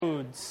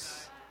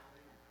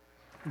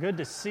Good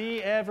to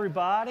see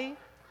everybody.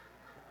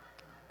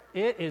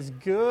 It is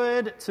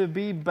good to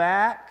be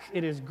back.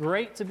 It is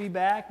great to be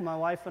back. My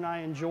wife and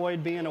I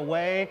enjoyed being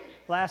away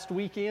last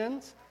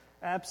weekend.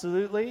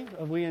 Absolutely.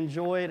 We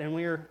enjoyed and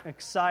we are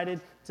excited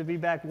to be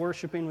back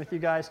worshiping with you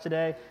guys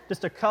today.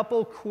 Just a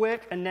couple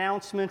quick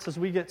announcements as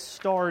we get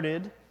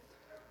started.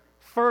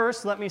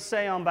 First, let me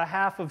say on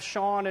behalf of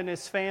Sean and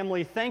his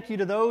family, thank you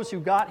to those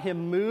who got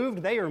him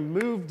moved. They are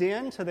moved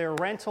into their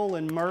rental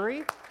in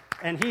Murray.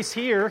 And he's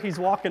here. He's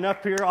walking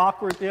up here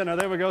awkward.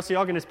 There we go. So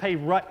y'all can just pay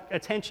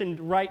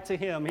attention right to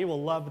him. He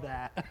will love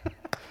that.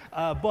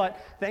 But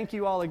thank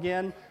you all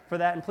again for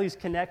that. And please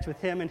connect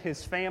with him and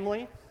his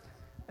family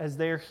as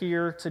they're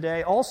here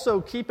today.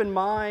 Also, keep in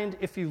mind,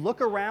 if you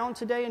look around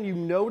today and you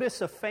notice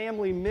a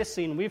family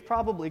missing, we've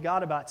probably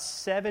got about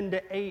 7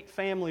 to 8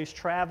 families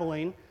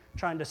traveling,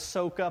 trying to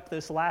soak up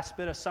this last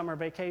bit of summer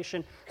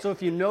vacation. So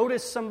if you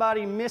notice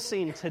somebody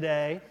missing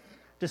today,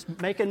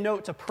 just make a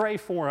note to pray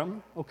for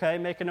them, okay?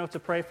 Make a note to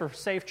pray for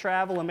safe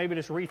travel and maybe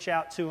just reach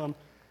out to them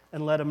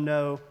and let them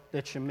know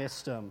that you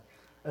missed them.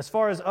 As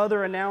far as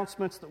other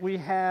announcements that we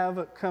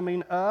have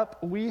coming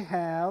up, we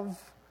have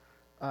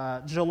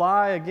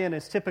July, again,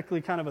 is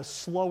typically kind of a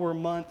slower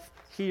month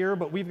here,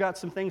 but we've got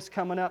some things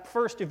coming up.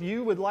 First, if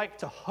you would like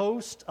to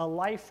host a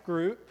life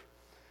group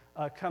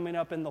coming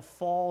up in the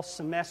fall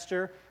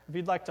semester, if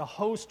you'd like to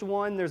host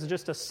one, there's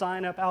just a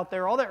sign up out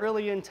there. All that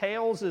really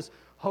entails is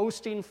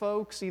hosting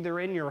folks either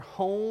in your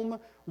home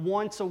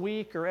once a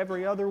week or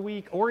every other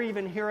week, or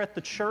even here at the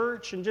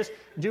church, and just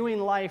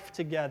doing life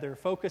together,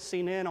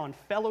 focusing in on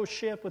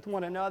fellowship with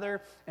one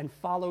another and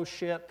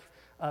fellowship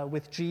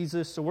with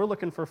Jesus. So we're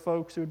looking for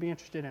folks who would be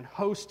interested in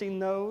hosting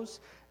those.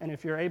 And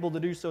if you're able to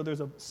do so, there's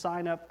a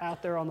sign up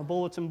out there on the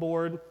bulletin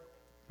board.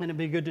 And it'd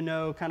be good to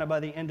know kind of by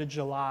the end of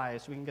July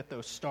so we can get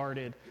those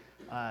started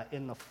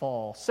in the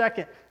fall.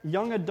 Second,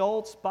 Young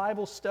Adults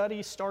Bible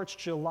Study starts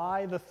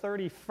July the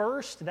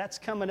 31st. That's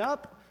coming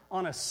up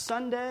on a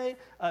Sunday.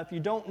 If you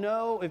don't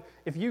know,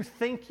 if you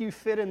think you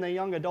fit in the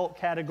young adult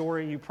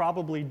category, you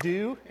probably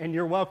do, and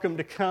you're welcome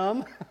to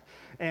come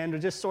and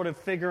just sort of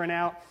figuring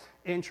out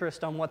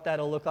interest on what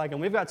that'll look like.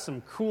 And we've got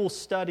some cool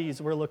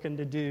studies we're looking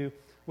to do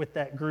with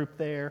that group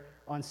there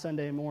on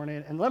Sunday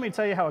morning. And let me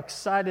tell you how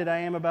excited I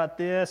am about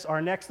this.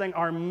 Our next thing,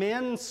 our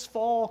men's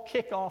fall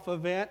kickoff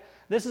event.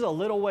 This is a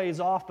little ways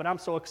off, but I'm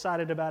so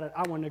excited about it,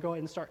 I wanted to go ahead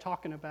and start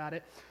talking about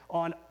it.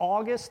 On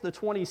August the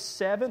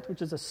 27th,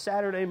 which is a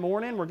Saturday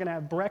morning, we're going to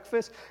have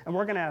breakfast, and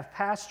we're going to have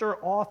pastor,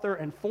 author,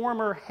 and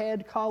former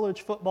head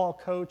college football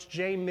coach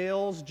Jay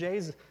Mills.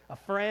 Jay's a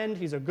friend.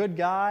 He's a good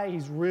guy.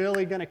 He's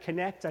really going to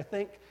connect, I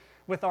think,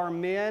 with our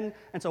men.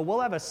 And so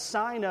we'll have a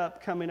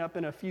sign-up coming up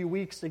in a few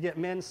weeks to get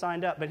men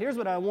signed up. But here's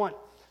what I want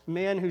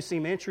men who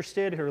seem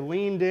interested, who are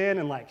leaned in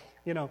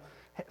and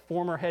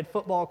former head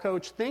football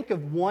coach, think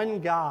of one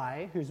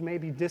guy who's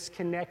maybe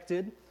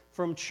disconnected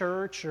from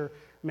church, or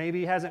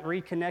maybe hasn't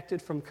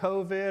reconnected from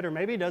COVID, or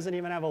maybe doesn't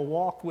even have a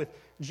walk with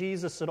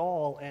Jesus at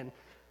all, and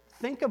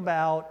think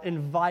about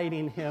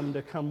inviting him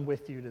to come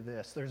with you to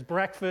this. There's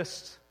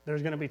breakfast,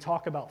 there's going to be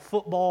talk about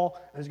football,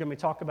 there's going to be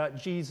talk about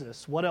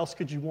Jesus. What else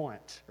could you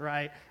want,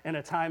 right? And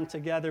a time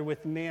together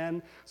with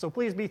men. So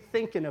please be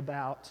thinking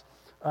about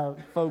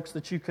folks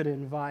that you could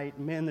invite,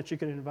 men that you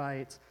could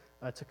invite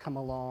to come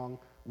along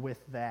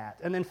with that.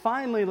 And then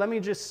finally, let me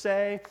just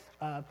say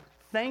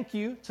thank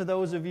you to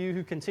those of you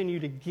who continue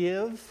to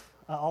give.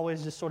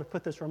 Always just sort of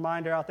put this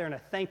reminder out there, and a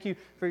thank you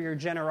for your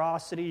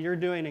generosity. You're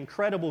doing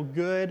incredible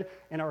good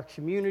in our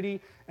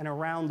community and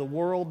around the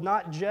world,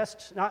 not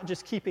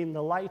just keeping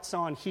the lights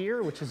on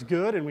here, which is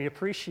good, and we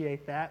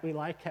appreciate that. We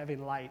like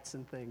having lights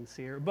and things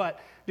here, but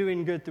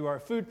doing good through our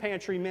food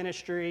pantry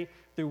ministry,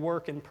 through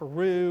work in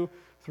Peru,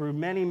 through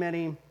many,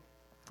 many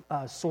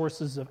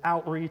sources of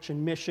outreach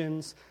and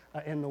missions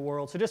in the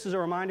world. So just as a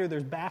reminder,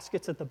 there's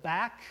baskets at the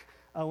back.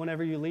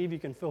 Whenever you leave, you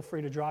can feel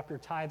free to drop your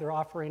tithe or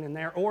offering in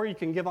there, or you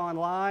can give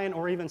online,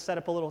 or even set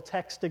up a little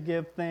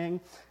text-to-give thing,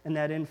 and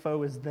that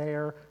info is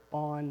there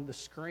on the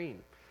screen.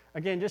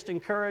 Again, just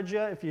encourage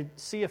you, if you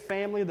see a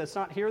family that's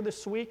not here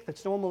this week,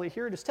 that's normally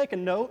here, just take a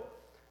note,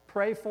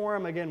 pray for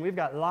them. Again, we've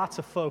got lots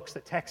of folks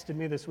that texted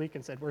me this week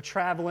and said, we're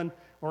traveling,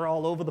 we're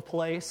all over the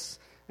place,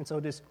 and so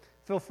just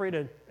feel free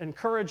to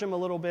encourage them a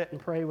little bit and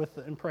pray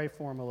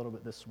for them a little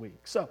bit this week.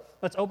 So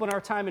let's open our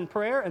time in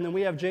prayer, and then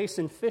we have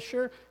Jason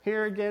Fisher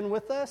here again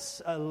with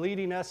us,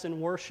 leading us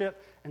in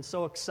worship, and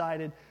so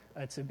excited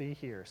to be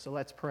here. So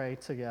let's pray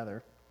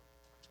together.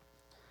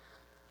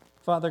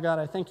 Father God,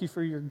 I thank you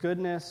for your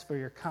goodness, for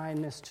your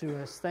kindness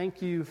to us.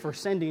 Thank you for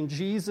sending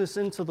Jesus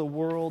into the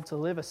world to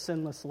live a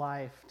sinless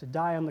life, to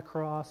die on the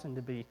cross, and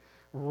to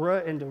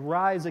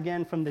rise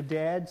again from the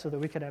dead so that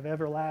we could have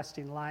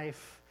everlasting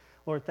life.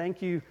 Lord,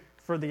 thank you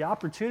for the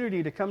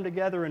opportunity to come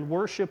together and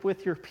worship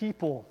with your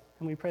people.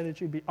 And we pray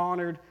that you'd be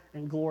honored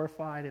and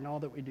glorified in all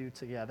that we do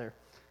together.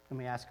 And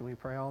we ask and we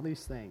pray all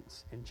these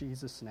things in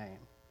Jesus' name.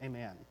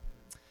 Amen.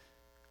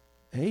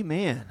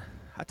 Amen.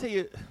 I tell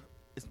you,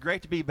 it's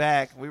great to be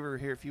back. We were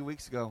here a few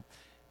weeks ago,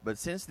 but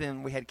since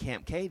then we had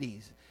Camp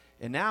Katie's.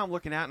 And now I'm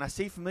looking out and I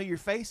see familiar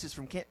faces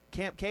from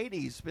Camp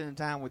Katie's spending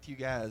time with you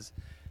guys.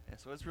 And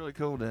so it's really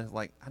cool to,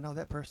 like, I know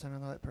that person, I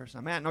know that person.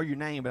 I may not know your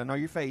name, but I know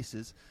your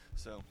faces.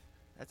 So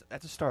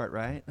that's a start,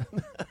 right?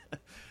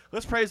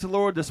 Let's praise the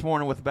Lord this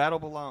morning with Battle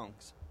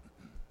Belongs.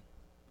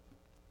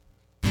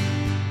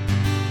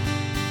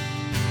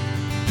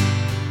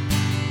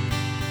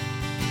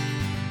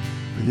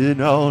 When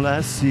all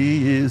I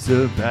see is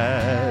a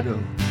battle,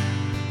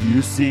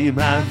 you see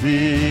my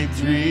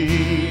victory.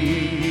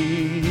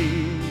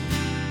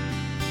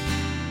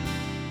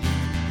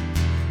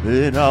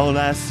 When all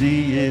I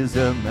see is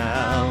a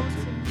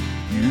mountain,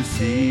 you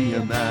see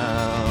a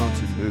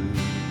mountain move.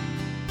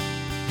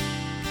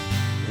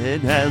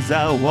 And as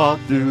I walk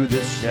through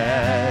the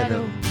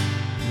shadow,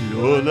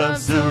 your love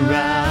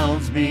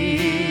surrounds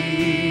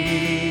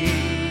me.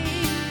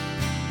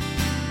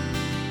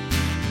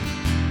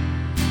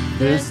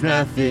 There's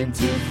nothing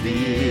to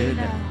fear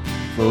now,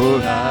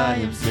 for I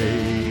am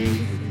safe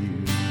with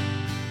you.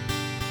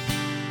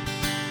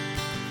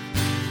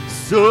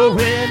 So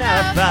when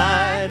I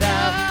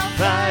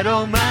fight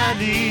on my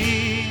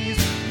knees,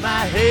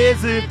 my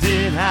head's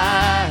lifted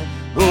high.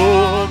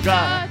 Oh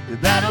God, the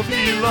battle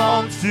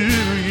belongs to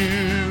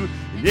you.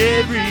 And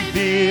every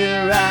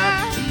fear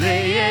I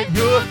lay at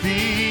your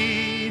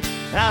feet,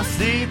 I'll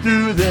sing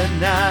through the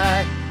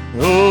night.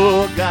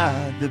 Oh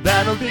God, the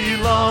battle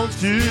belongs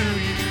to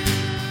you.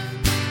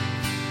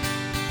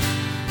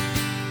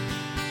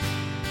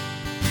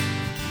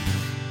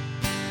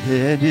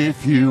 And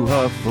if you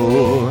are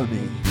for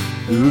me,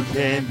 who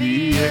can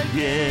be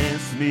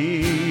against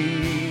me?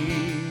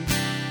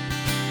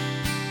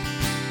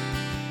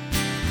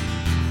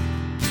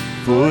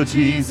 For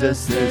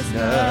Jesus, there's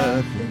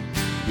nothing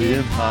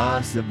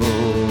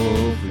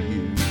impossible for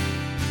you.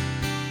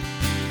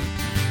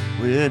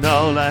 When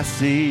all I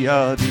see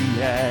are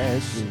the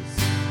ashes,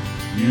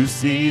 you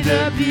see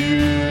the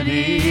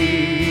beauty.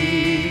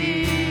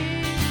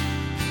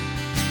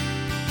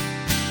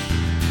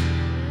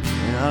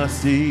 All I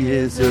see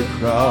is a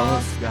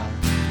cross, God.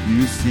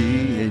 You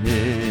see an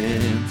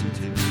empty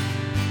tomb.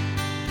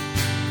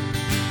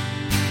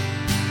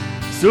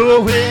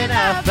 So when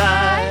I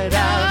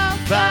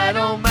fight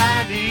on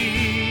my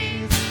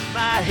knees,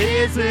 my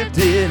head's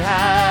lifted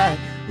high.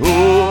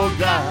 Oh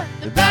God,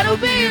 the battle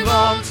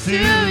belongs to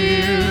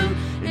you.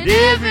 And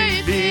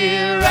every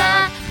fear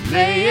I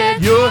lay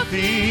at your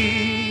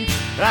feet,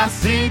 I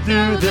sing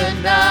through the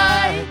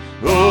night.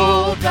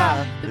 Oh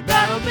God, the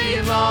battle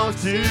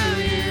belongs to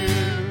you.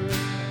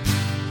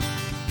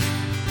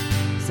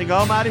 Sing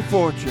Almighty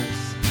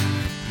Fortress.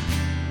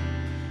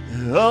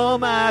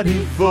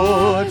 Almighty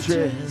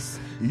Fortress,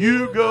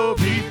 you go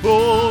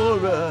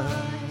before us.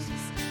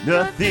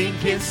 Nothing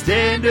can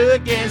stand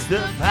against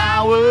the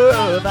power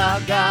of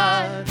our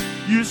God.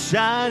 You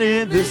shine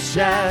in the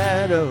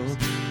shadows,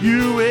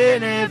 you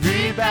win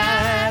every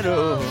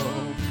battle.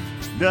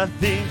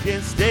 Nothing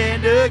can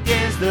stand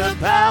against the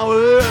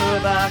power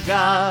of our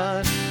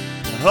God.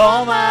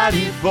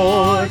 Almighty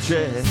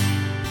Fortress,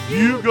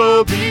 you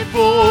go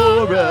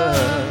before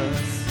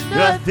us.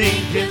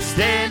 Nothing can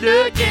stand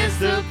against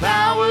the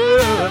power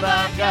of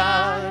our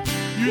God.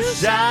 You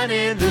shine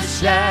in the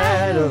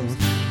shadows,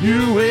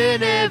 you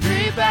win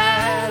every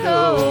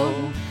battle.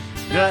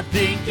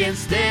 Nothing can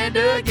stand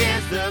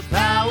against the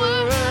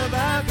power of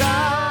our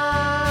God.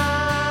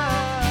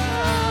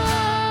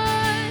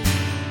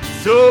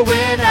 So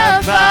when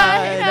I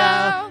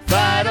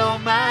fight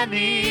on my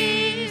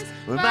knees,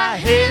 with my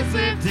head's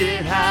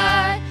lifted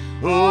high.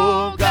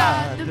 Oh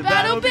God, the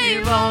battle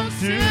belongs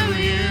to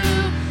you.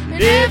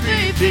 And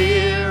every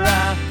fear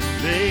I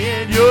lay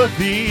at your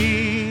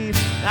feet,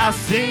 I'll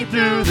sing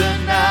through the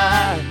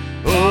night.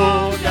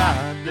 Oh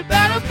God, the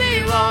battle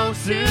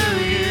belongs to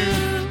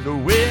you. So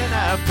when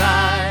I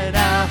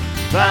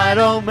fight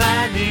on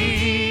my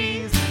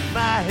knees,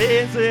 my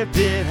head's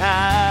lifted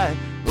high.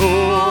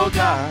 Oh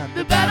God,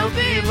 the battle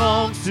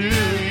belongs to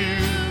you.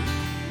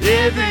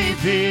 Every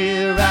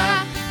fear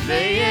I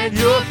lay at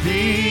your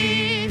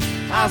feet,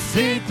 I'll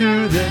sing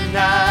through the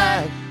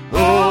night.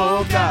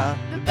 Oh God,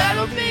 the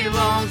battle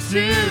belongs to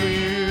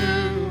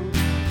you.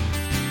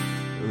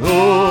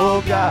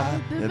 Oh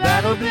God, the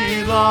battle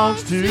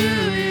belongs to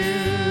you.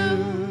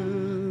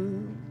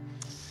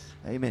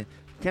 Amen.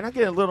 Can I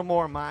get a little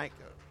more mic?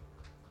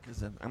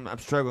 Because I'm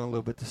struggling a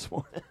little bit this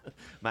morning.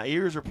 My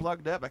ears are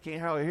plugged up. I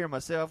can't hardly hear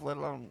myself, let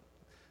alone.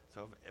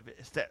 So if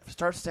it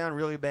starts to sound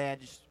really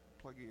bad, just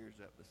plug your ears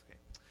up. Okay.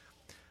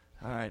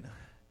 All right.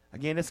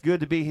 Again, it's good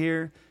to be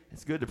here.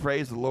 It's good to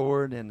praise the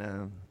Lord,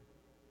 and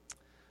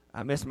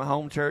I miss my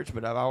home church,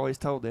 but I've always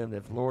told them that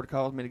if the Lord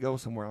calls me to go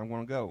somewhere, I'm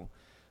going to go.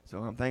 So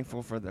I'm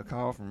thankful for the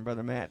call from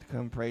Brother Matt to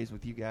come praise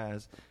with you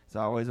guys. It's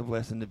always a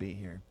blessing to be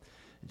here.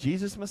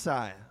 Jesus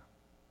Messiah.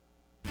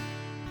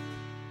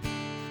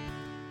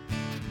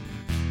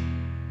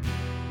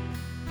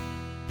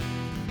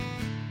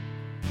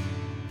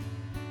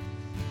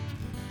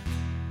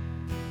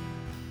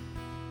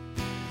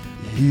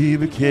 He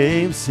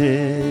became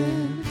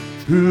sin,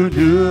 who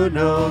knew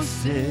no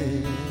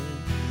sin,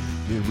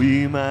 that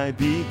we might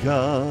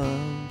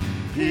become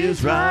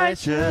His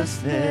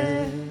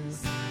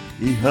righteousness,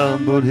 He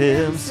humbled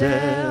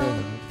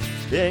Himself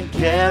and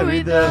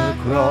carried the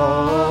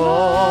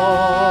cross.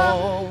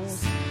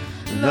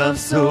 Love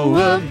so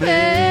amazing,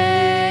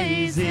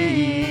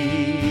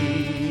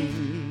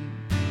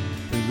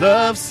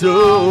 love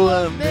so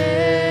amazing.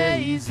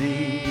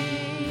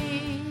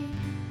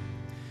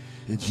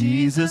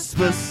 Jesus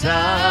Messiah,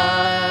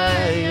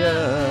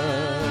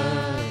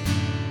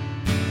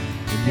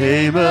 the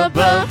name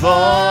above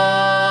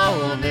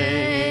all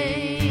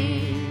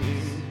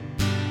names,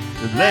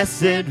 the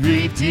blessed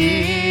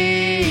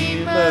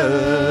Redeemer,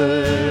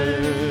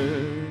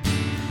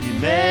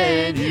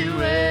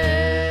 Emmanuel,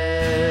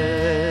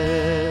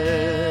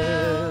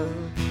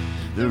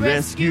 the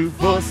rescue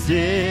for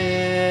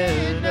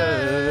sinners,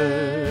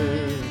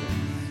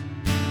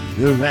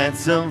 the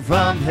ransom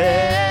from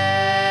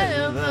heaven.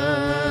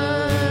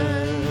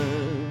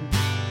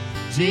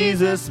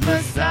 Jesus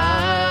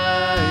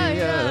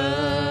Messiah,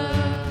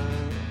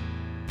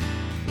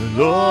 the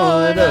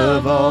Lord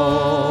of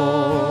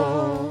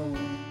all.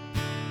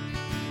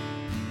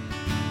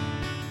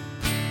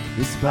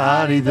 His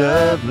body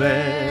the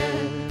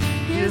bread,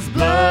 His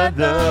blood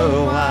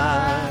the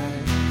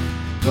wine,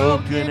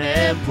 broken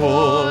and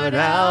poured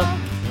out,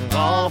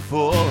 all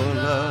for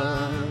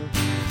love.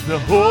 The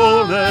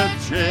whole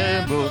earth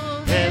trembled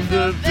and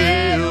the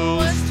veil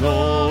was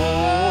torn.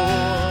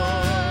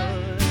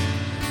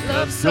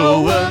 Love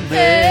so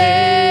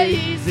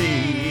amazing,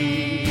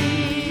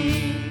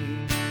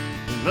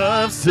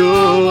 love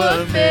so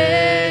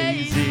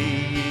amazing.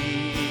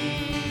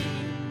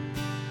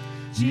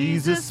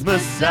 Jesus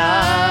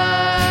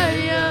Messiah,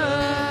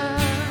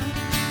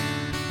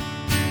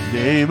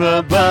 name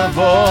above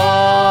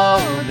all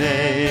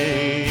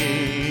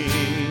names,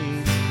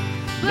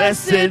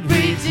 blessed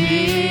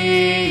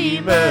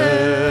Redeemer,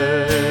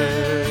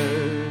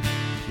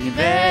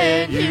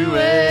 Emmanuel,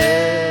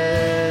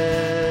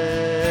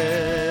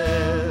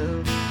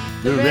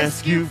 the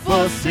rescue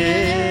for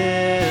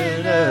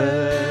sinners,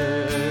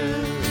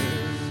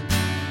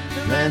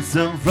 the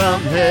ransom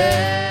from heaven.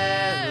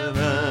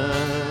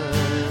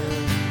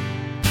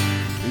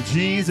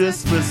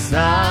 Jesus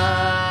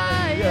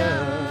Messiah,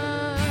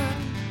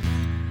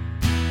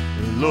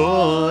 the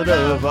Lord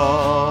of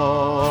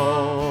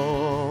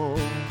all.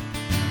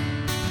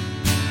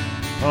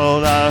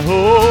 All I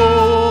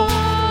hope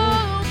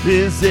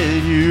is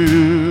in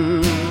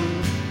you.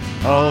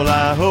 All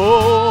I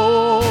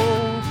hope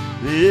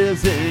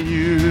is in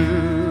you.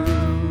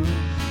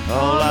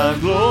 All our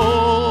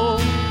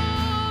glory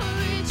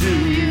to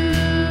you,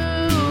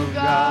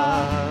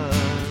 God,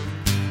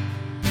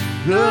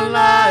 the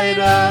light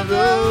of the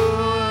world.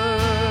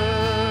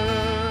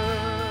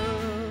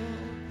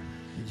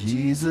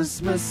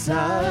 Jesus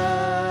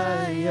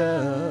Messiah,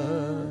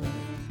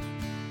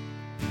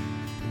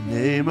 the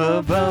name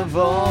above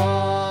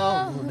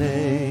all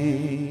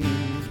names,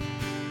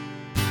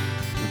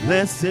 the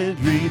blessed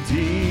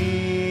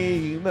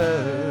Redeemer,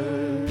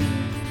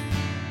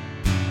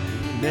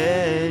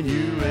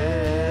 Emmanuel,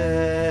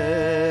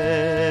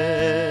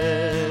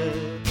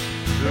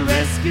 the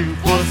rescue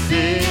for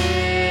sinners,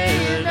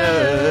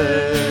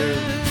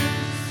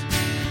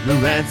 the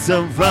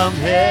ransom from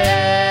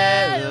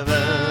heaven.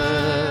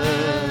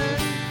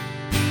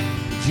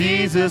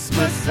 Jesus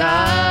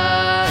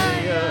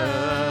Messiah,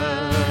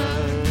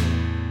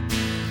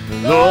 the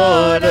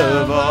Lord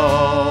of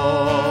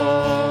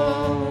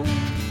all.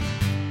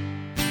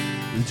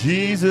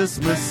 Jesus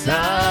Messiah,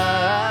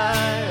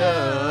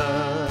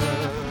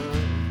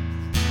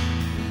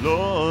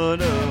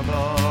 Lord of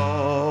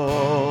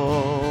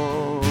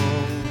all,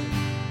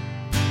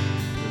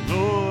 the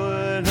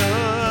Lord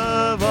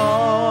of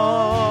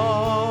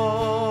all.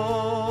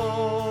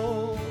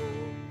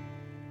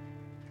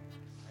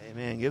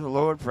 Amen. Give the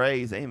Lord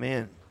praise.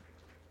 Amen.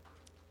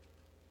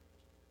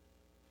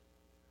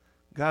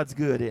 God's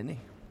good, isn't He?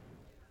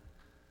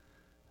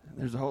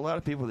 There's a whole lot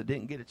of people that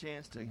didn't get a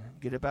chance to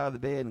get up out of the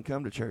bed and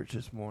come to church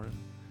this morning.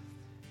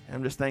 And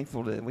I'm just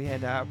thankful that we had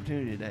the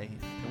opportunity today,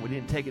 and we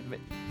didn't take it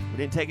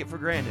for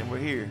granted. We're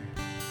here.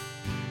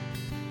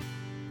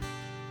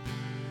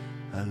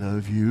 I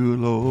love you,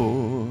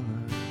 Lord.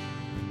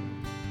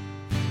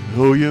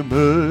 Oh, your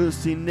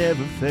mercy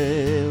never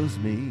fails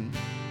me.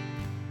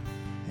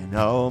 In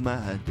all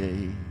my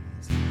days,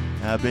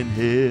 I've been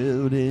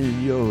held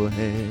in your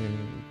hand.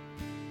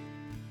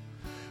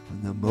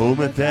 From the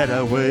moment that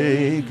I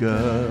wake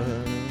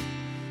up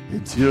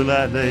until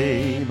I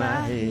lay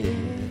my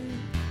head,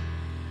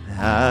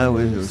 I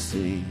will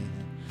sing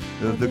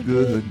of the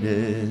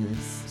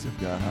goodness of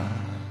God.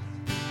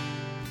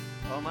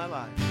 All my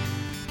life.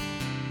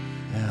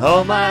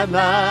 All my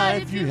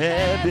life you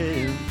have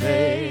been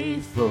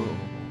faithful.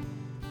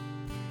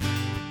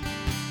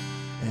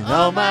 And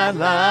all my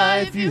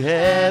life you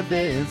have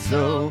been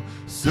so,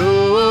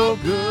 so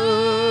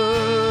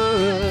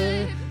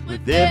good.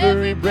 With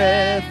every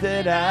breath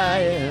that I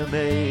am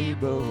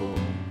able,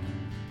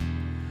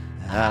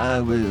 I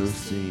will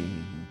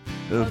sing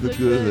of the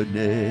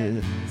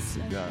goodness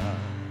of God.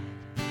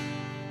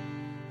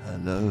 I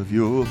love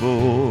your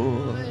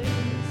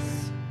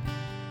voice.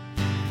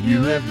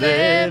 You have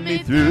led me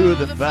through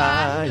the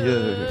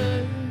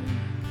fire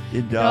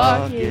in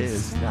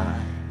darkest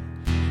night.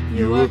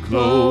 You were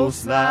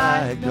close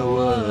like no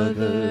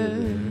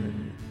other.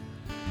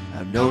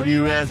 I've known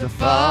you as a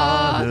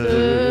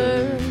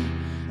father.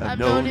 I've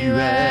known you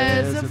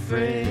as a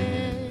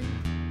friend.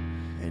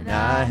 And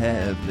I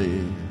have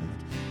lived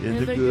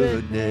in the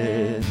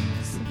goodness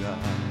of God.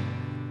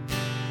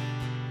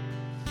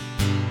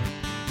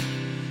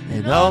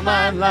 And all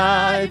my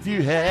life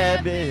you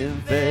have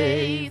been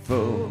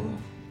faithful.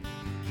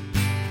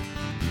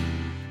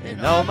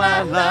 And all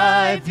my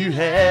life you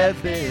have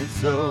been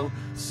so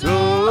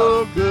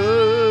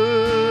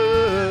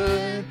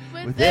good.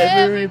 With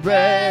every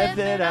breath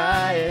that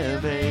I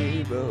am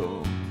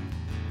able,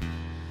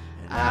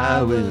 and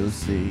I will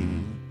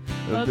sing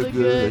of the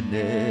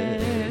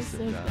goodness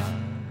of God.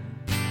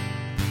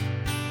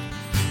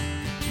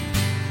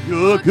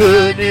 Your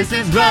goodness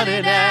is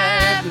running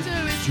after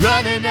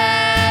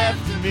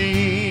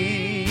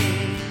me.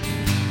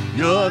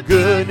 Your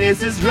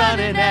goodness is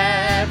running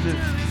after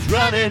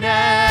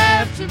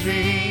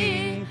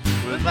me.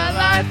 With my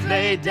life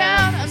laid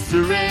down, I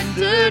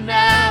surrender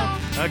now.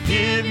 I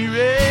give you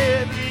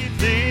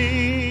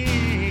everything.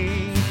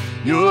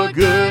 Your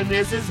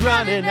goodness is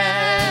running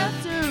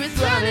after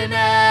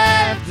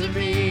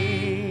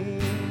me.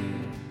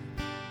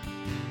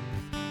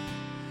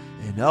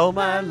 And all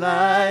my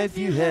life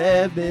you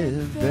have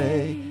been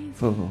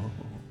faithful.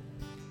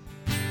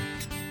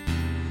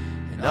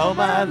 And all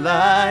my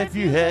life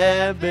you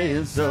have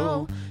been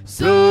so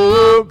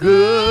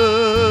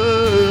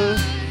good.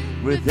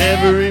 With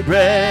every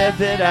breath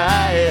that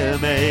I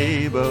am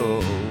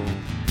able,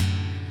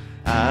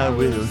 I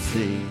will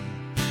sing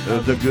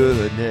of the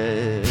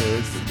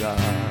goodness of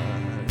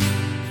God.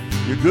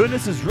 Your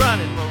goodness is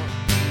running, Lord.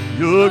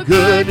 Your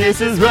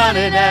goodness is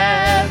running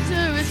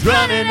after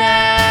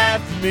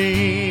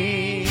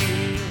me.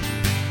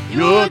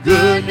 Your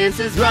goodness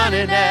is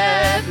running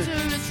after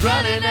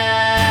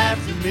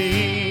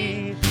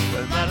me.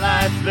 With my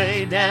life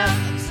laid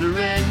down,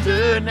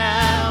 surrender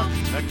now.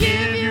 I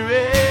give you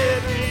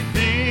everything.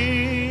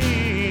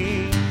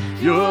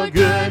 Your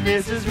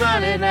goodness is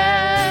running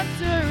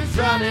after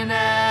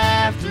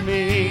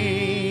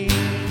me.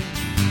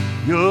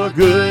 Your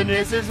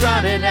goodness is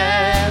running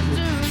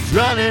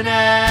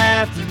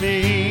after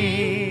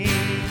me.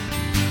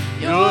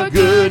 Your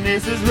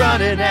goodness is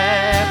running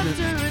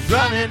after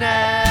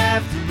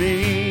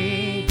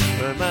me.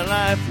 With my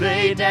life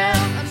laid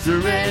down, I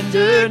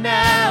surrender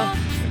now.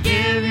 I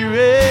give you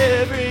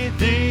everything.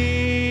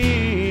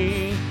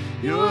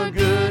 Your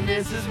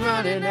goodness is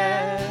running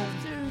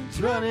after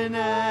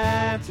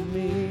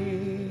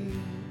me.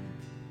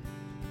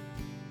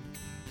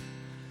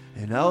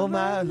 And all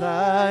my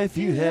life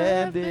you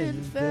have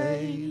been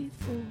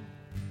faithful.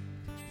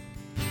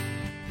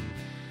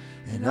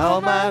 And all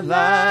my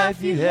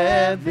life you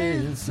have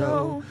been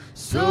so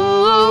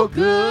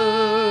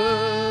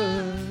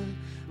good.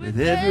 With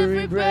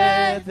every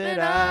breath that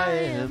I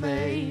am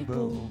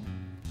able,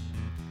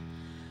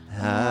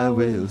 I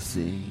will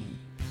sing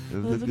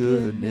of the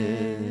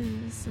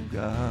goodness of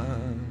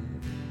God.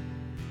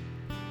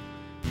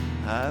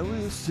 I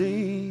will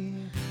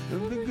sing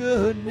of the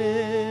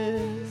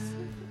goodness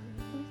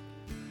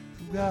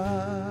of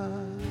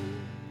God.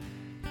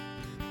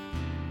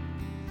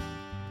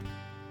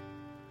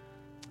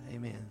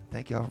 Amen.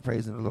 Thank y'all for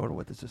praising the Lord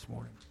with us this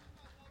morning.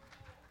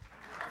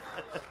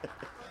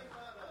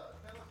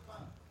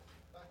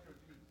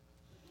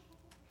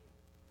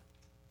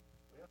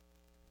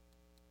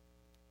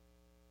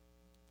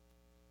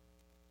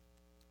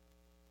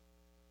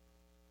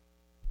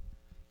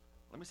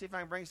 Let me see if I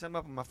can bring something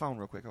up on my phone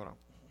real quick. Hold on.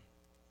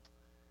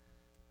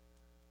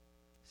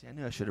 See, I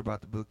knew I should have brought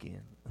the book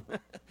in.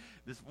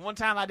 This one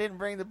time I didn't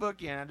bring the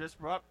book in. I just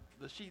brought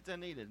the sheets I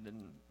needed,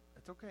 and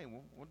it's okay.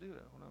 We'll do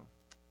it. Hold on.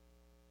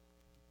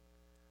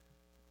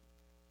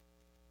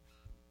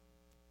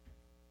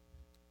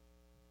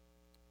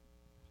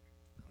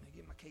 Let me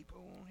get my capo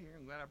on here.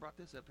 I'm glad I brought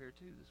this up here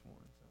too this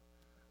morning. So.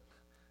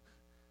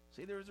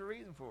 See, there was a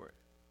reason for it.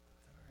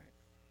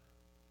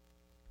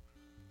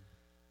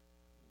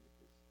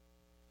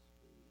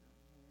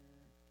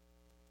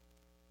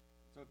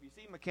 So if you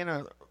see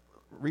McKenna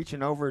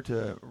reaching over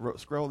to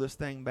scroll this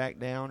thing back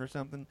down or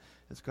something,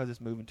 it's because it's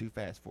moving too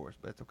fast for us,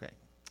 but it's okay.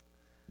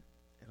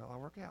 It'll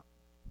all work out.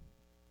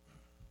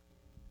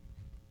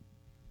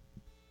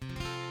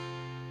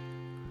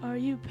 Are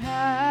you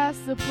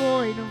past the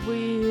point of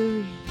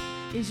weary?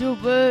 Is your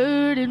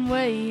burden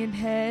weighing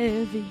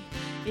heavy?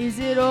 Is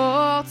it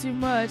all too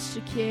much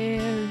to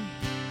carry?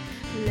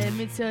 Let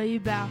me tell you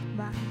about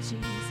my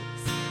Jesus.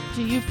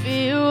 Do you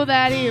feel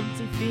that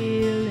empty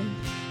feeling?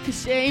 'Cause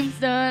shame's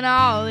done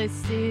all its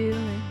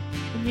stealing,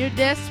 and you're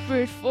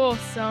desperate for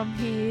some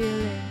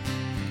healing.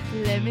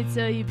 Let me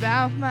tell you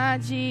about my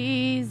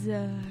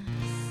Jesus.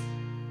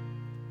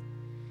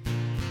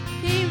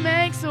 He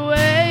makes a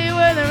way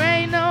where there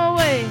ain't no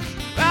way,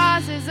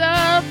 rises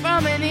up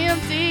from an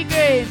empty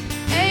grave.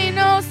 Ain't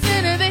no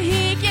sinner that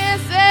he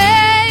can't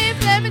save.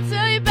 Let me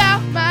tell you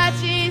about my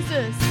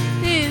Jesus.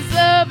 His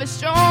love has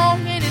strong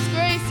and His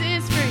grace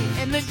is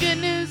free. And the good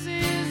news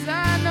is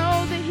I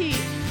know that He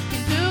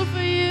can do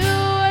for you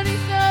what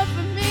He's done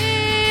for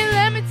me.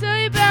 Let me tell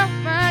you about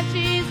my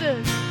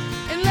Jesus,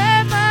 and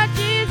let my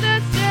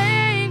Jesus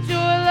change your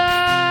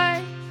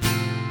life.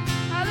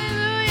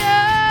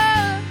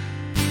 Hallelujah.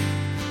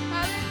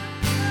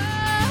 Hallelujah.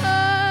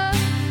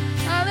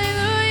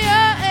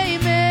 Hallelujah.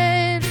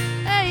 Amen.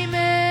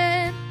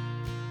 Amen.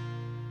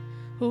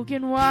 Who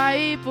can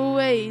wipe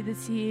away the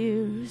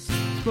tears,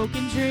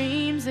 broken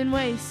dreams and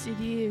wasted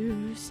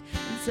years,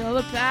 and tell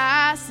the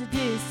past to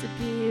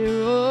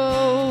disappear?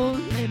 Oh,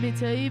 let me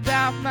tell you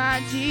about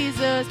my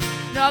Jesus,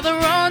 and all the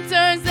wrong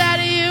turns that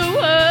you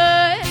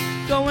would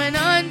go and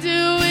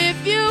undo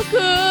if you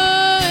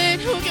could.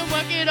 Who can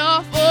work it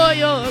all for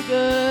your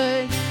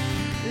good?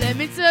 Let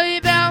me tell you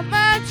about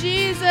my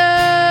Jesus.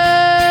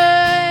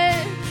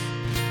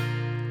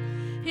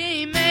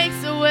 He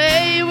makes a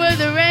way where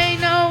there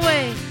ain't no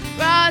way,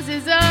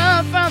 rises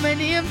up from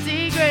an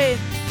empty grave.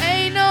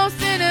 Ain't no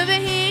sinner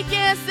that He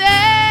can't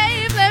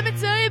save. Let me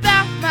tell you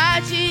about my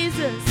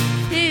Jesus.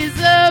 His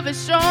love is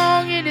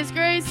strong and His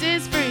grace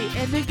is free.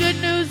 And the good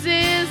news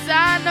is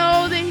I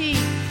know that He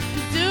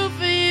can do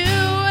for you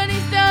what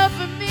He's done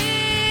for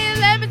me.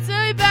 Let me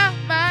tell you about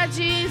my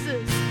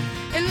Jesus,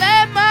 and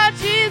let my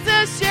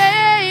Jesus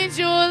change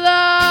your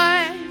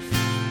life.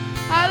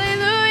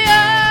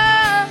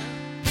 Hallelujah.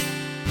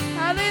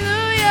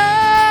 Hallelujah.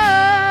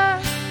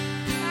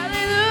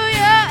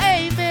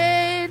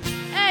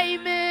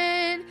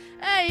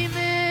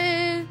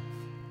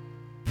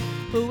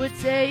 Who would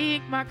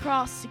take my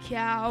cross to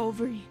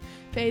Calvary,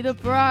 pay the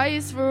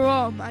price for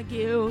all my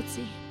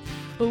guilty?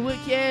 Who would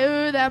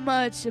care that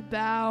much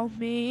about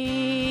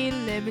me?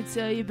 Let me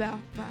tell you about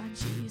my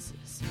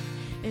Jesus.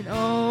 And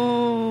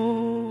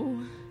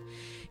oh,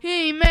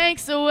 He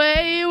makes a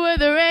way where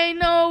there ain't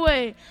no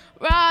way,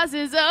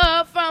 rises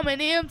up from an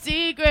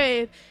empty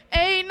grave.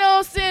 Ain't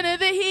no sinner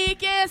that He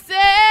can't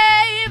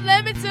save.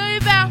 Let me tell you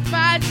about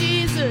my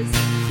Jesus.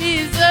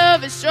 His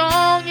love is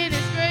strong and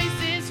His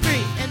grace is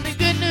free. And the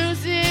good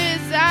news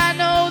is I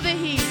know that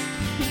He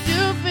can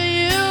do for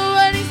you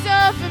what He's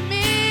done for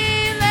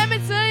me. Let me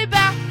tell you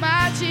about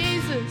my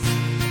Jesus,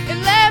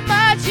 and let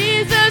my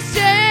Jesus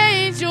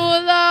change your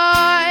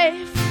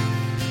life.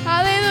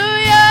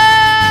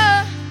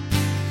 Hallelujah.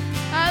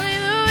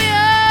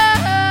 Hallelujah.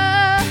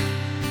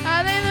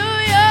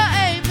 Hallelujah.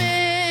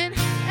 Amen.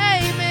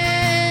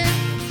 Amen.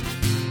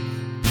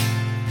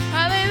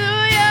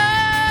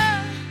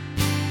 Hallelujah.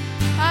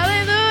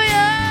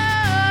 Hallelujah.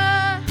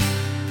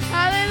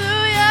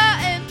 Hallelujah.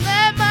 And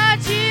let my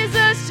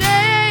Jesus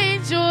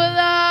change your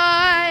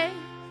life.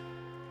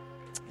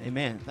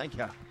 Amen. Thank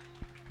you.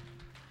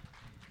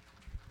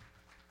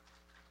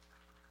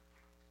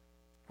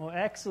 Well,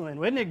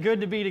 excellent. Isn't it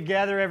good to be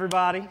together,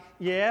 everybody?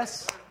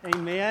 Yes.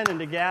 Amen. And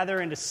to gather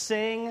and to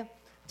sing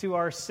to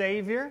our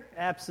Savior.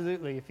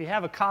 Absolutely. If you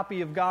have a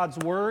copy of God's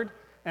Word,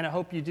 and I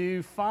hope you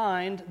do,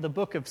 find the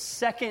book of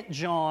 2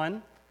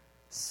 John.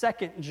 2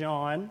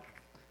 John.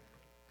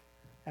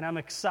 And I'm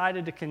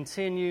excited to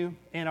continue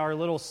in our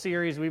little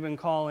series we've been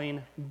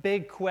calling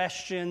Big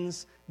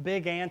Questions,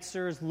 Big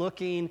Answers,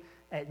 looking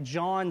at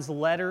John's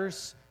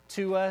letters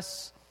to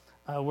us,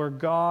 where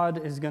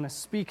God is going to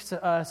speak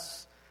to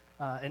us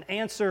and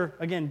answer,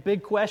 again,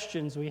 big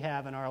questions we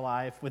have in our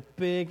life with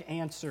big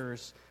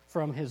answers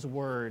from His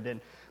Word.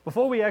 And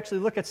before we actually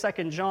look at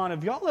 2 John,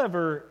 have y'all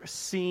ever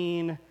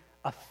seen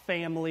a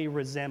family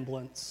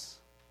resemblance?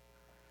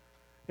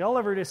 Y'all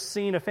ever just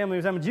seen a family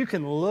resemblance? You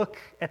can look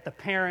at the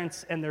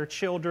parents and their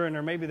children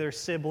or maybe their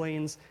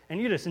siblings, and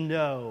you just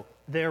know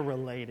they're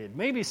related.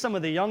 Maybe some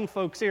of the young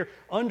folks here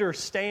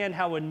understand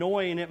how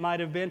annoying it might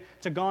have been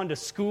to gone to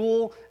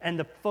school and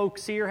the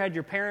folks here had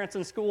your parents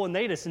in school, and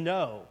they just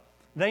know.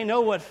 They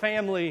know what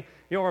family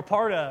you're a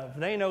part of.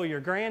 They know your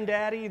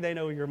granddaddy, they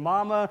know your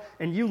mama,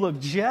 and you look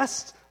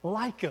just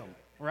like them,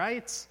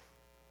 right?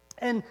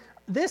 And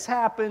this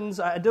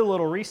happens, I did a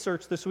little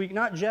research this week,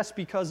 not just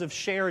because of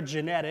shared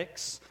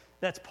genetics,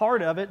 that's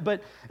part of it,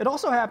 but it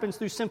also happens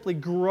through simply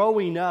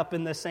growing up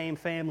in the same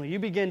family. You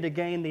begin to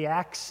gain the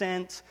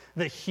accent,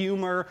 the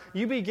humor,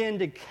 you begin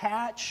to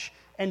catch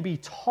and be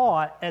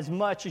taught as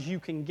much as you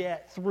can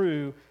get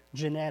through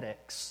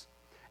genetics.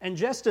 And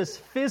just as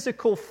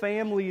physical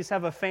families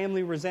have a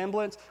family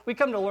resemblance, we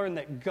come to learn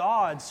that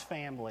God's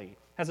family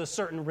has a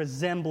certain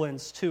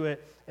resemblance to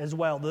it as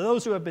well.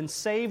 Those who have been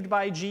saved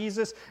by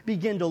Jesus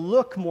begin to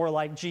look more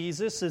like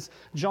Jesus. As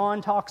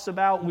John talks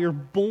about, we're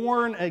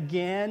born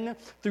again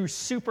through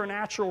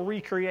supernatural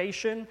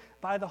recreation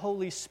by the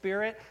Holy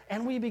Spirit,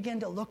 and we begin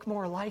to look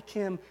more like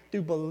Him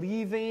through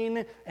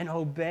believing and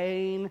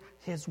obeying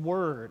His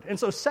Word. And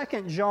so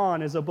 2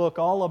 John is a book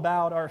all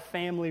about our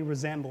family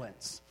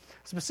resemblance.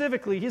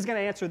 Specifically, he's going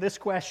to answer this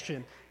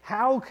question: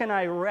 how can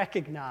I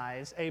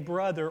recognize a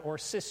brother or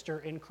sister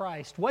in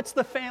Christ? What's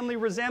the family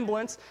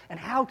resemblance, and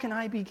how can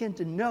I begin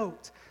to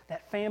note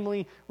that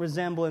family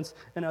resemblance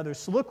in others?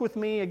 So look with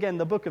me, again,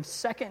 the book of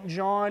 2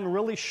 John,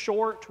 really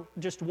short,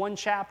 just one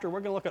chapter. We're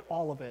going to look at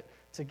all of it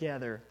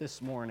together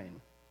this morning.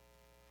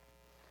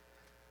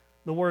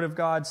 The Word of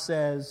God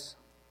says,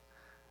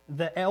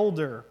 "The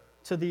elder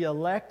to the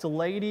elect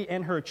lady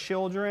and her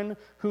children,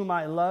 whom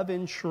I love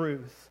in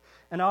truth,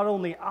 and not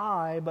only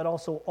I, but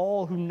also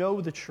all who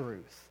know the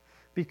truth,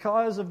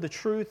 because of the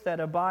truth that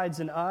abides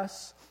in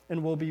us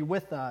and will be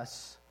with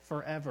us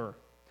forever.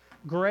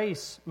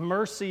 Grace,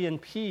 mercy,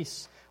 and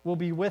peace will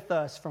be with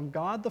us from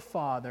God the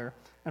Father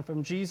and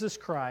from Jesus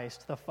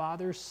Christ, the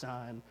Father's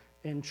Son,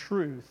 in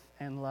truth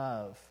and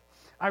love.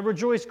 I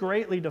rejoice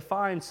greatly to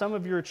find some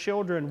of your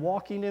children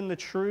walking in the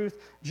truth,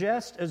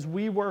 just as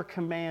we were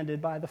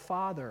commanded by the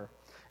Father.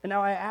 And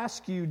now I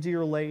ask you,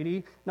 dear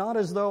lady, not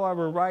as though I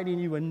were writing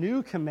you a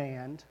new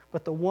command,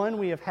 but the one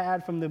we have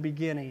had from the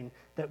beginning,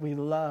 that we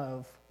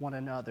love one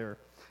another.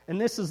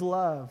 And this is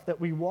love, that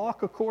we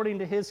walk according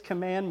to His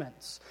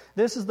commandments.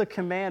 This is the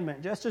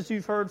commandment, just as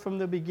you've heard from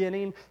the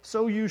beginning,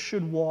 so you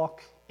should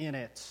walk in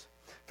it.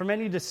 For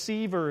many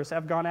deceivers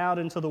have gone out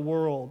into the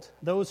world,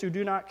 those who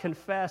do not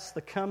confess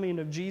the coming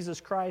of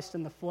Jesus Christ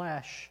in the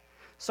flesh.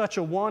 Such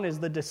a one is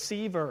the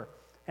deceiver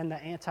and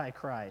the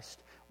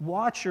Antichrist.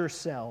 Watch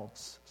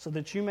yourselves, so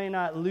that you may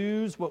not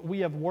lose what we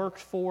have worked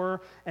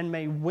for and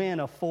may win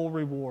a full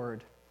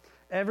reward.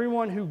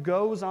 Everyone who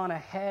goes on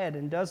ahead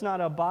and does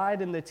not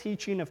abide in the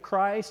teaching of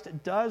Christ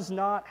does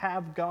not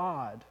have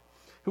God.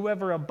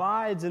 Whoever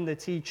abides in the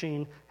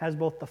teaching has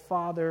both the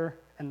Father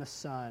and the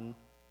Son.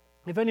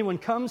 If anyone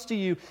comes to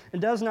you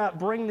and does not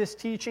bring this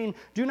teaching,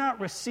 do not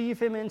receive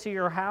him into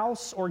your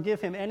house or give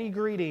him any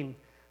greeting,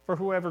 for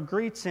whoever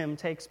greets him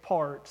takes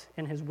part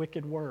in his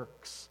wicked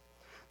works.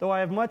 Though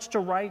I have much to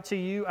write to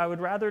you, I would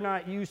rather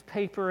not use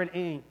paper and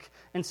ink.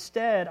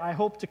 Instead, I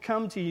hope to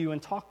come to you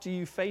and talk to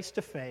you face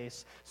to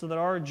face, so that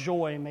our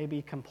joy may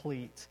be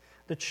complete.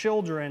 The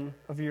children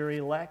of your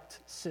elect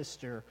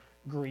sister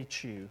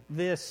greet you."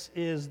 This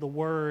is the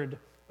word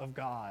of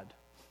God.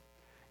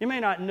 You may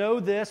not know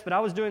this, but I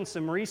was doing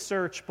some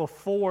research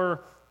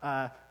before,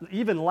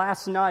 even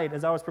last night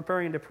as I was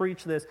preparing to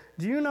preach this.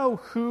 Do you know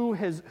who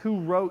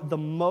wrote the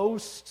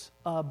most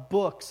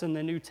books in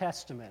the New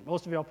Testament?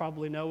 Most of y'all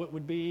probably know it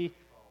would be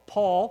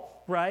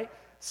Paul, right?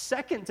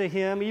 Second to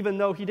him, even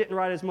though he didn't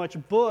write as much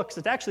books,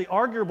 it's actually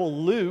arguable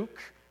Luke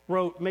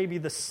wrote maybe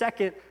the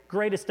second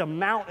greatest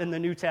amount in the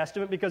New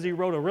Testament, because he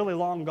wrote a really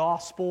long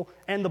gospel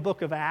and the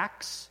book of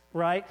Acts,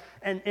 right?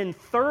 And in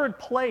third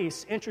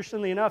place,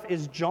 interestingly enough,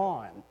 is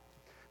John,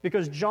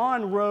 because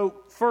John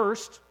wrote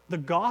first the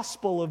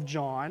Gospel of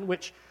John,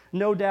 which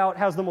no doubt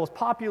has the most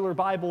popular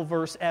Bible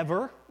verse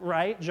ever,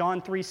 right?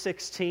 John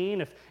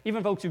 3:16. If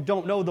even folks who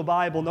don't know the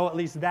Bible know at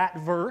least that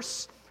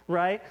verse,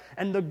 right?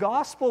 And the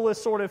gospel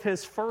is sort of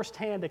his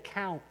firsthand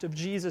account of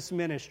Jesus'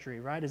 ministry,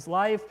 right? His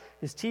life,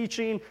 his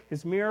teaching,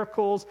 his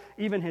miracles,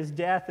 even his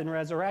death and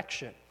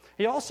resurrection.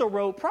 He also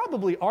wrote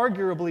probably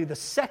arguably the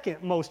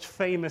second most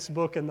famous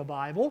book in the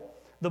Bible,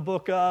 the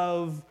book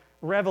of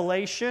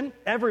Revelation.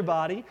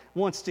 Everybody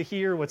wants to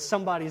hear what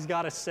somebody's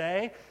got to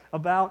say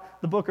about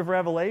the book of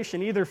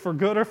Revelation, either for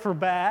good or for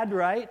bad,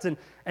 right?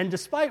 And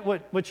despite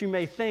what you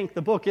may think,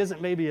 the book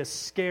isn't maybe as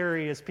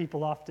scary as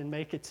people often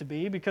make it to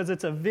be, because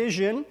it's a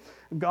vision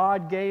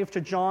God gave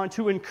to John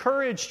to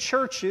encourage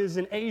churches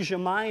in Asia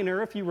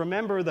Minor. If you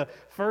remember, the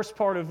first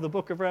part of the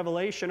book of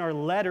Revelation are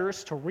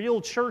letters to real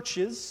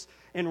churches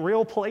in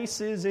real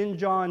places in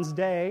John's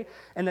day,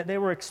 and that they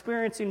were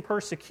experiencing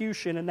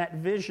persecution, and that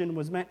vision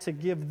was meant to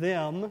give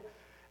them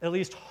at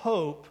least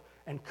hope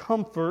and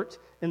comfort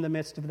in the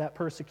midst of that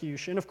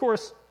persecution. Of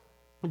course,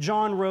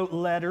 John wrote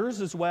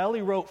letters as well.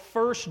 He wrote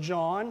 1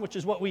 John, which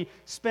is what we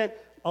spent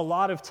a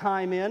lot of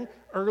time in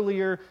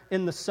earlier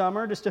in the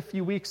summer. Just a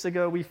few weeks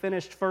ago, we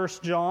finished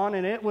 1 John,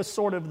 and it was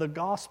sort of the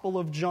Gospel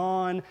of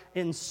John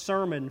in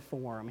sermon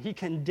form. He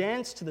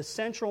condensed the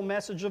central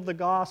message of the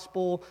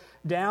gospel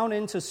down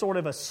into sort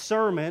of a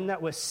sermon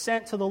that was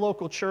sent to the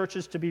local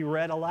churches to be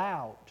read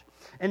aloud.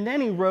 And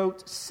then he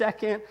wrote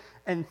 2nd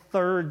and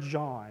 3rd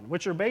John,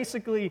 which are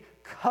basically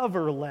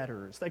cover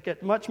letters that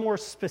get much more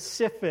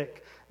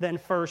specific than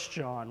 1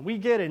 John. We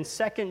get in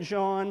 2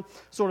 John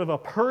sort of a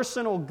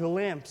personal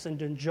glimpse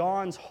into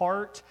John's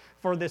heart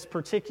for this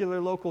particular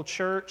local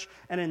church,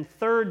 and in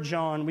 3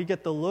 John we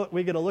get a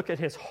look at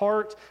his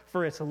heart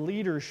for its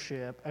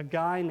leadership, a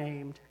guy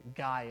named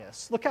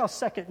Gaius. Look how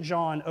 2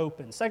 John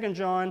opens. 2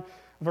 John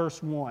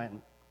verse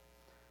 1.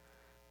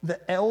 "The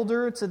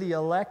elder to the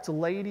elect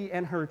lady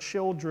and her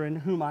children,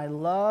 whom I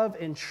love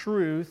in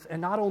truth,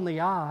 and not only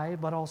I,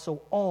 but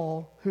also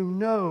all who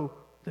know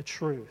the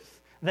truth."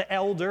 The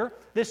elder,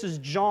 this is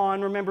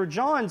John. Remember,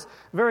 John's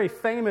very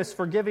famous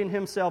for giving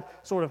himself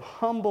sort of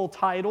humble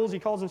titles. He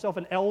calls himself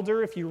an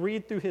elder. If you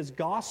read through his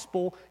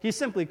gospel, he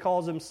simply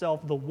calls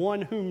himself the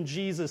one whom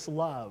Jesus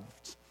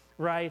loved,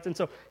 right? And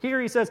so here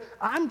he says,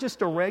 I'm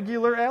just a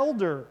regular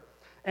elder.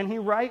 And he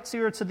writes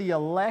here to the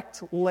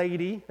elect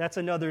lady, that's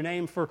another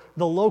name for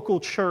the local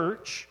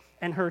church,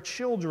 and her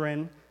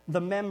children,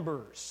 the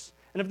members.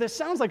 And if this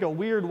sounds like a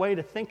weird way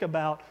to think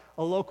about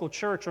a local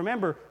church,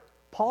 remember,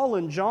 Paul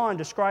and John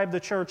describe the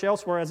church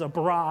elsewhere as a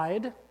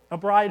bride, a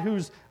bride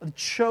who's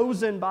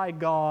chosen by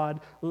God,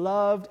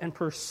 loved and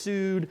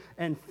pursued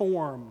and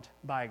formed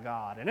by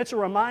God. And it's a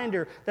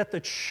reminder that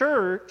the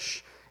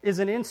church is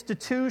an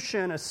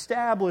institution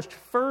established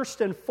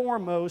first and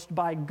foremost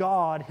by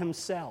God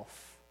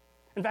Himself.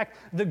 In fact,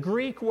 the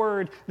Greek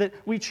word that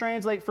we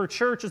translate for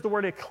church is the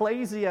word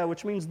ecclesia,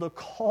 which means the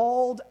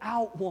called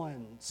out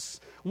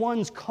ones.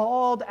 Ones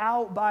called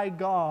out by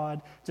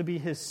God to be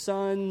His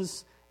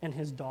sons and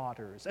His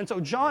daughters. And so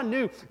John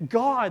knew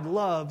God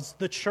loves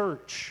the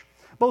church.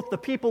 Both the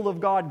people of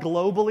God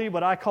globally,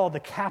 what I call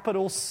the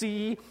capital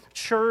C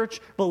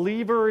church,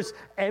 believers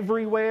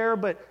everywhere,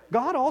 but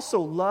God also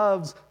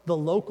loves the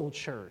local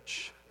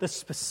church, the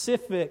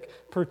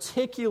specific,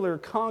 particular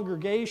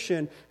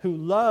congregation who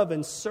love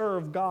and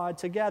serve God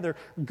together.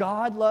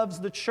 God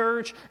loves the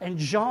church, and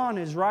John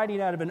is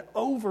writing out of an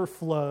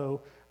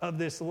overflow of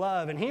this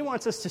love. And he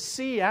wants us to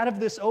see out of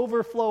this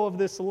overflow of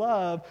this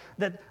love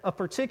that a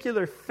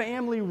particular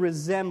family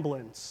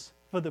resemblance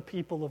for the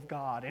people of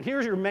God. And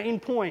here's your main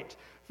point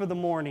for the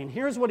morning.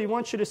 Here's what he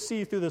wants you to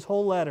see through this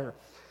whole letter: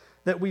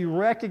 that we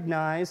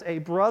recognize a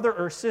brother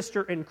or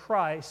sister in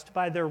Christ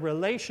by their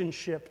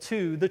relationship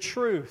to the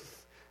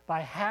truth,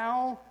 by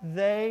how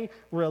they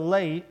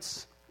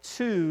relate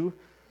to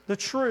the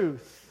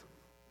truth.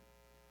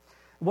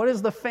 What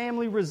is the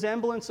family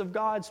resemblance of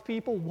God's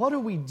people? What do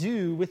we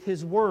do with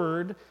His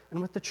Word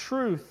and with the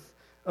truth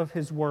of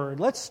His Word?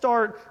 Let's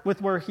start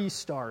with where he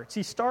starts.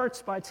 He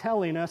starts by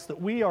telling us that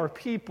we are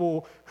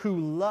people who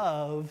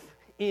love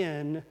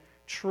in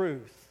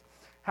truth.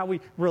 How we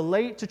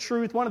relate to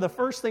truth. One of the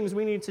first things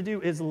we need to do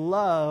is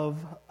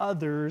love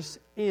others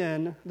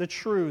in the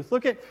truth.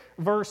 Look at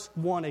verse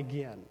 1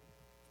 again.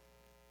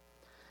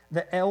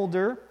 The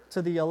elder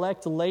to the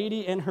elect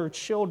lady and her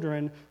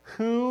children,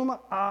 whom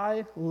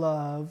I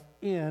love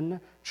in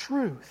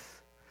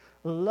truth.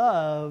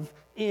 Love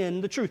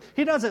in the truth.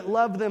 He doesn't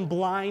love them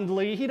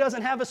blindly. He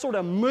doesn't have a sort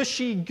of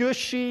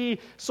mushy-gushy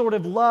sort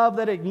of love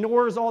that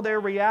ignores all their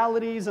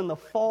realities and the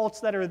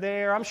faults that are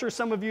there. I'm sure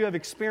some of you have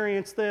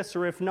experienced this,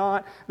 or if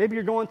not, maybe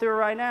you're going through it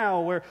right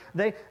now, where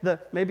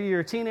maybe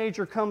your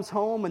teenager comes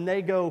home and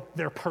they go,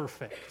 they're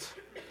perfect.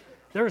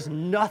 There's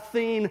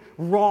nothing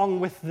wrong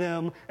with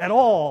them at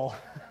all.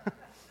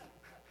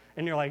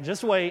 And you're like,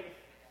 just wait.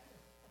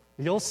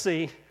 You'll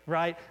see,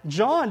 right?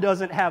 John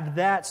doesn't have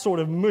that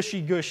sort of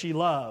mushy-gushy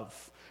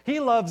love.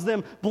 He loves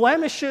them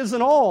blemishes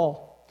and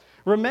all.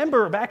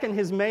 Remember, back in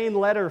his main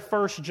letter,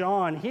 1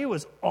 John, he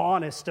was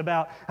honest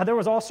about how there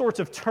was all sorts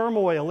of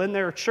turmoil in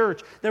their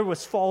church. There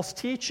was false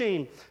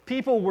teaching.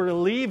 People were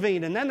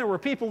leaving. And then there were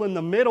people in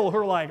the middle who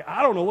were like,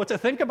 I don't know what to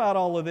think about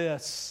all of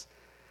this.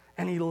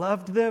 And he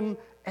loved them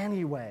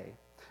anyway.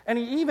 And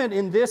he even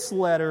in this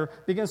letter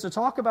begins to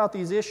talk about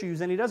these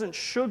issues, and he doesn't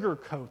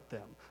sugarcoat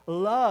them.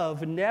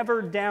 Love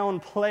never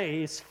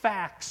downplays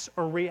facts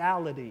or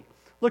reality.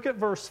 Look at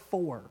verse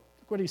 4.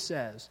 Look what he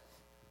says.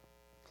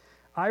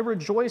 I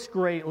rejoice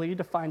greatly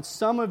to find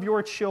some of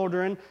your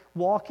children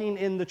walking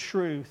in the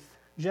truth,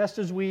 just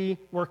as we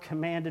were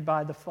commanded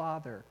by the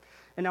Father.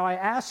 And now I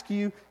ask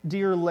you,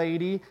 dear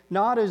lady,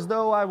 not as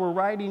though I were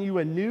writing you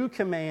a new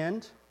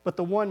command, but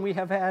the one we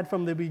have had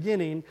from the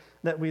beginning,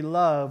 that we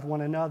love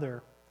one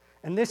another.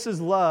 And this is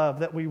love,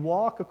 that we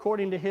walk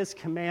according to His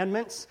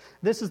commandments.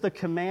 This is the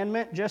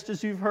commandment, just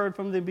as you've heard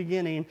from the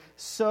beginning,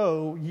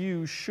 so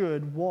you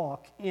should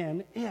walk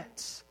in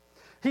it.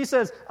 He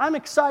says, I'm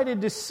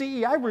excited to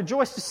see, I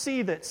rejoice to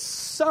see that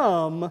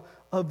some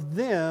of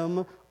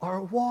them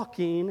are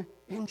walking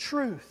in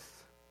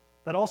truth.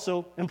 That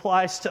also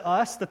implies to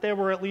us that there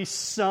were at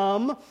least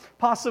some,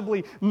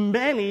 possibly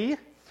many,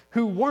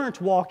 who weren't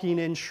walking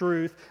in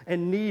truth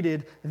and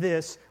needed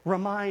this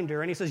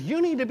reminder. And he says, you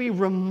need to be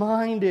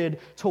reminded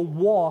to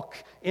walk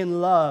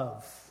in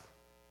love.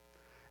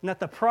 And that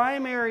the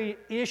primary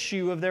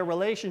issue of their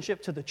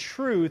relationship to the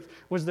truth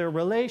was their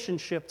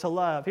relationship to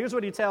love. Here's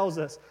what he tells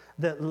us,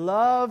 that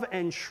love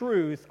and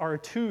truth are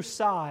two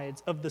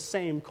sides of the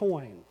same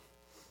coin.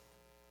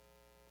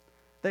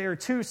 They are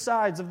two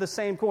sides of the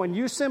same coin.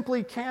 You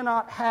simply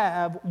cannot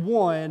have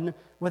one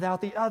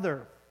without the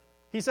other.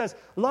 He says,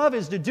 love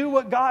is to do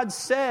what God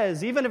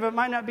says, even if it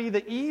might not be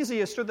the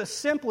easiest or the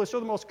simplest or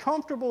the most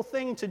comfortable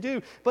thing to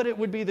do, but it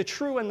would be the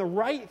true and the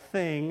right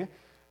thing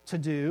to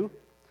do.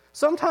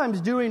 Sometimes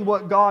doing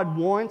what God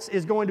wants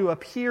is going to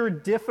appear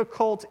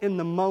difficult in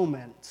the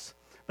moment,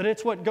 but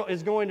it's what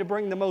is going to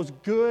bring the most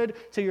good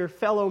to your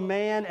fellow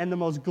man and the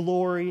most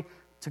glory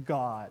to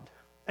God.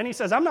 And he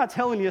says, I'm not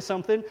telling you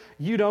something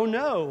you don't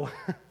know.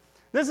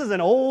 This is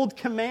an old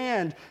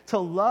command to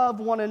love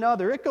one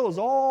another. It goes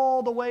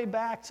all the way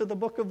back to the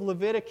book of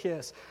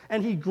Leviticus,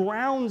 and he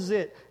grounds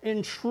it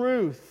in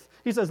truth.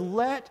 He says,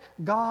 let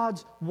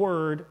God's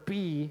word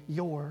be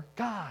your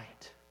guide.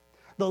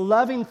 The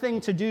loving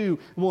thing to do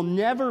will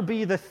never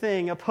be the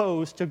thing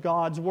opposed to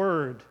God's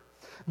word.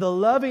 The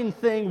loving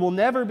thing will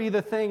never be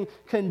the thing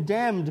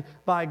condemned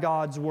by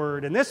God's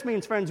word. And this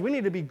means, friends, we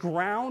need to be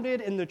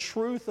grounded in the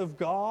truth of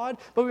God,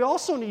 but we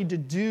also need to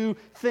do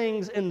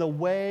things in the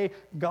way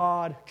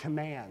God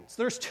commands.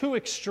 There's two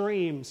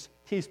extremes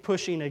he's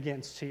pushing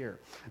against here.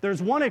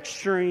 There's one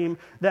extreme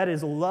that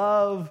is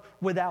love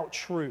without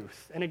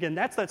truth. And again,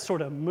 that's that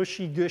sort of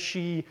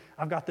mushy-gushy,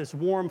 I've got this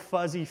warm,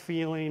 fuzzy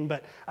feeling,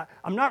 but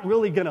I'm not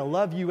really going to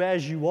love you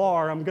as you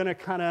are. I'm going to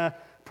kind of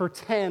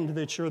pretend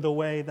that you're the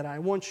way that I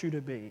want you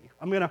to be.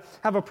 I'm going to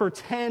have a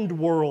pretend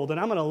world, and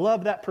I'm going to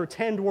love that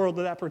pretend world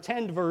or that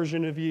pretend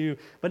version of you,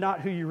 but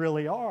not who you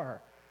really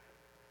are.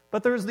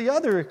 But there's the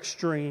other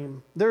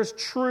extreme. There's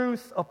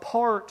truth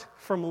apart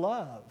from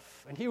love.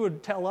 And he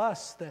would tell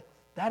us that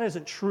that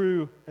isn't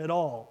true at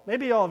all.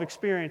 Maybe y'all have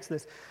experienced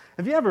this.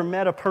 Have you ever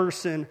met a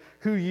person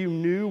who you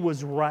knew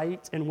was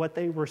right in what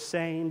they were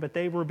saying, but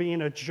they were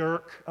being a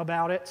jerk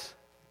about it?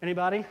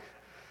 Anybody?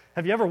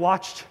 Have you ever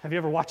watched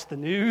the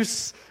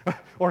news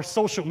or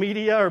social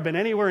media or been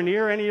anywhere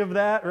near any of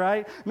that,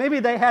 right? Maybe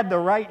they had the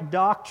right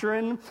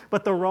doctrine,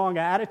 but the wrong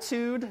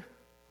attitude.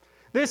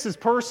 This is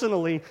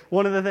personally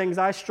one of the things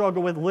I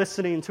struggle with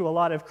listening to a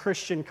lot of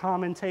Christian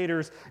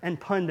commentators and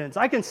pundits.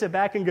 I can sit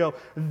back and go,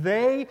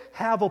 they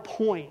have a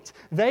point.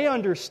 They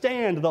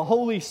understand the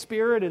Holy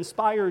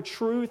Spirit-inspired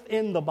truth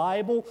in the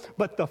Bible,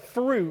 but the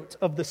fruit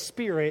of the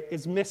Spirit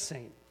is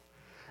missing.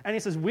 And he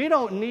says, we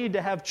don't need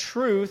to have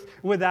truth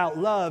without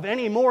love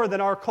any more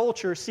than our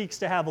culture seeks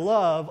to have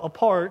love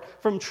apart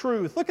from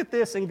truth. Look at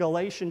this in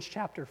Galatians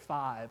chapter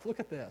 5.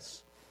 Look at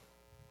this.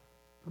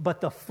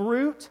 But the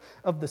fruit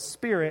of the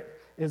Spirit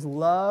is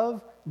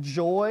love,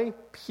 joy,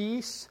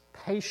 peace,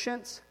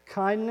 patience,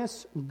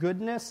 kindness,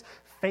 goodness,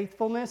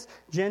 faithfulness,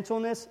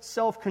 gentleness,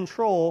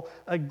 self-control.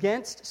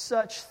 Against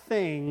such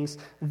things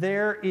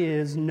there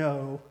is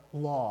no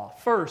law.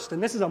 First,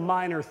 and this is a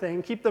minor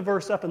thing, keep the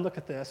verse up and look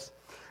at this.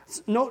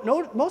 Most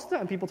of the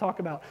time people talk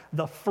about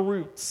the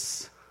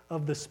fruits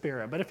of the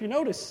Spirit, but if you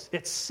notice,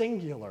 it's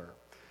singular,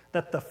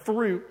 that the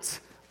fruit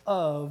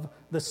of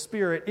the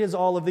Spirit is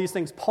all of these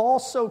things. Paul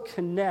so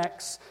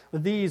connects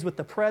these with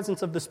the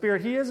presence of the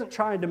Spirit. He isn't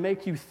trying to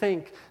make you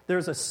think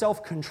there's a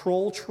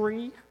self-control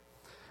tree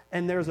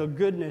and there's a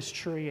goodness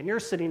tree, and you're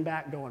sitting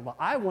back going, well,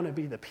 I want to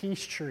be the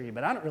peace tree,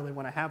 but I don't really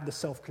want to have the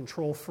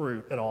self-control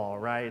fruit at all,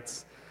 right?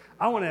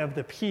 I want to have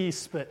the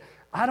peace, but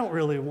I don't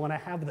really want to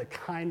have the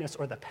kindness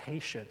or the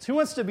patience. Who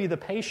wants to be the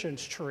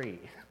patience tree,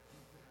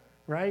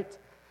 right?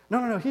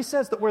 No. He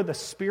says that where the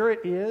Spirit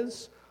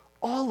is,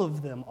 all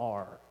of them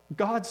are.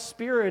 God's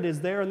Spirit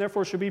is there and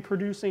therefore should be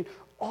producing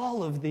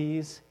all of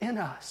these in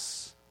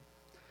us.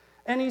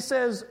 And he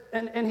says,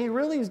 and he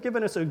really has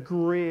given us a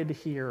grid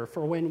here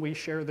for when we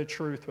share the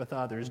truth with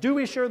others. Do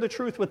we share the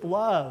truth with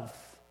love,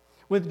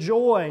 with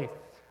joy,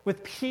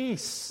 with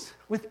peace,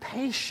 with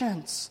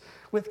patience,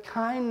 with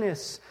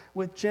kindness,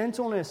 with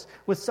gentleness,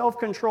 with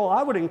self-control?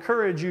 I would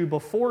encourage you,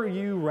 before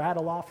you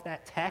rattle off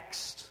that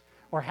text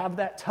or have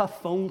that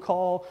tough phone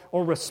call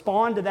or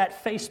respond to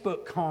that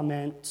Facebook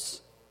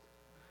comment,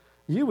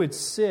 you would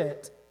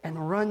sit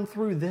and run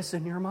through this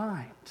in your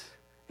mind.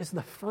 Is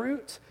the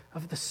fruit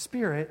of the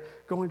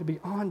Spirit going to be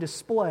on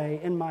display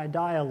in my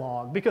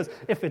dialogue? Because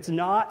if it's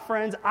not,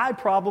 friends, I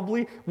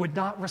probably would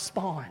not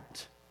respond.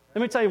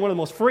 Let me tell you one of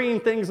the most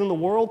freeing things in the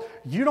world.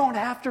 You don't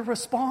have to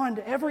respond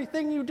to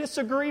everything you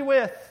disagree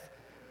with.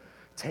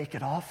 Take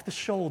it off the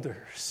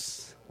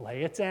shoulders.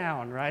 Lay it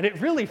down, right?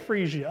 It really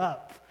frees you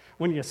up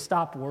when you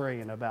stop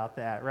worrying about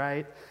that,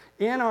 right?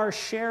 In our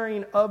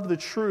sharing of the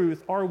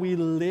truth, are we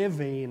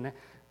living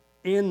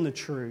in the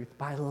truth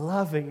by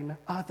loving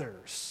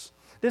others?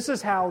 This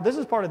is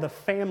part of the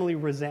family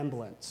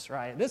resemblance,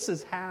 right? This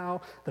is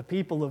how the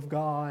people of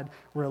God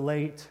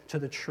relate to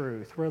the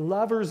truth. We're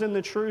lovers in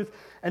the truth,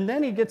 and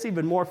then he gets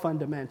even more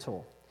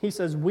fundamental. He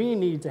says we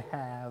need to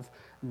have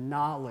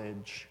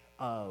knowledge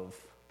of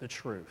the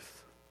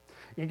truth.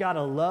 You got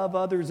to love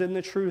others in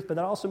the truth, but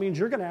that also means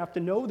you're going to have to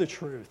know the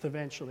truth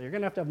eventually. You're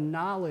going to have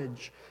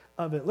knowledge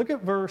of it. Look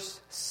at verse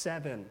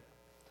 7.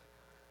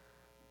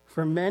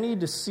 For many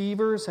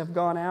deceivers have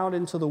gone out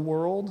into the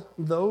world,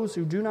 those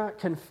who do not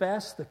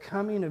confess the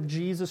coming of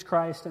Jesus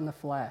Christ in the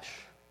flesh.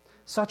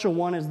 Such a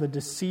one is the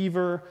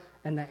deceiver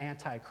and the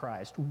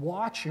Antichrist.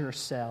 Watch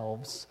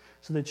yourselves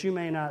so that you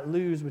may not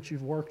lose what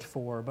you've worked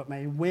for, but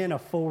may win a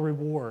full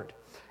reward.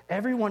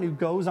 Everyone who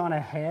goes on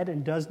ahead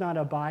and does not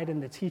abide in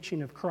the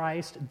teaching of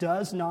Christ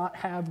does not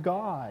have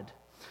God.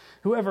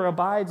 Whoever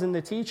abides in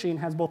the teaching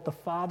has both the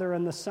Father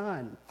and the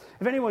Son.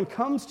 If anyone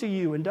comes to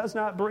you and does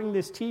not bring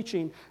this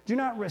teaching, do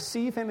not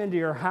receive him into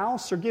your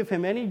house or give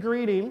him any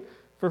greeting,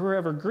 for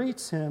whoever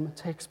greets him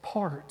takes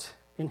part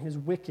in his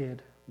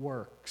wicked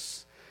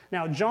works.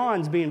 Now,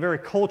 John's being very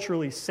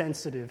culturally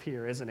sensitive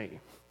here, isn't he?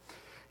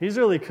 He's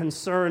really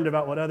concerned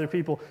about what other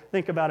people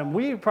think about him.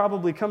 We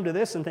probably come to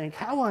this and think,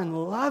 how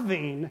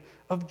unloving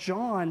of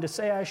John to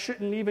say I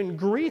shouldn't even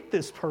greet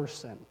this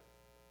person.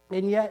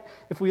 And yet,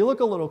 if we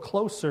look a little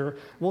closer,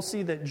 we'll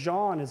see that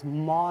John is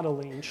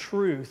modeling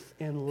truth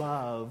in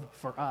love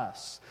for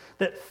us.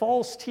 That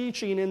false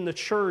teaching in the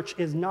church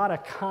is not a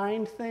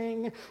kind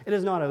thing. It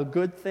is not a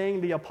good thing.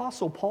 The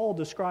Apostle Paul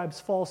describes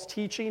false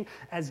teaching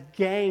as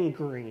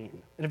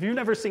gangrene. And if you've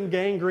never seen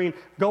gangrene,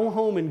 go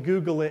home and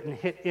Google it and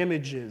hit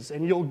images,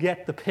 and you'll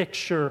get the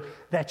picture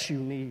that you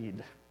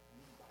need.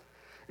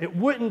 It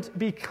wouldn't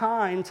be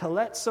kind to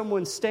let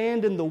someone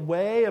stand in the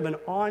way of an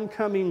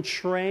oncoming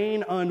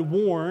train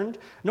unwarned,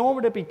 nor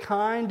would it be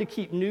kind to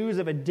keep news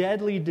of a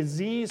deadly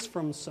disease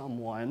from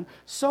someone.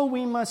 So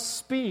we must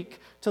speak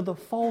to the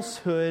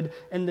falsehood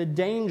and the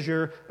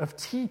danger of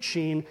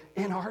teaching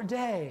in our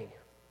day.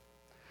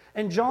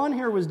 And John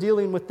here was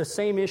dealing with the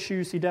same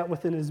issues he dealt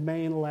with in his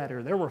main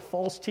letter. There were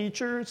false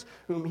teachers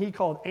whom he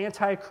called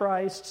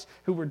antichrists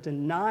who were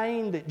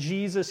denying that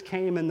Jesus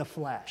came in the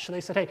flesh. They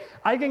said, hey,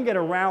 I can get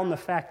around the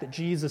fact that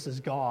Jesus is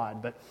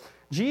God, but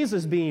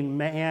Jesus being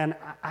man,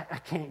 I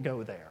can't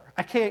go there.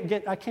 I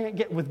can't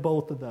get with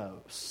both of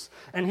those.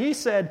 And he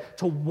said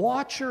to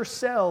watch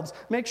yourselves,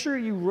 make sure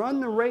you run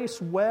the race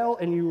well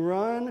and you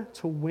run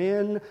to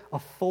win a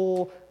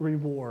full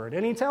reward.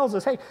 And he tells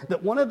us, hey,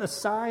 that one of the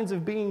signs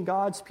of being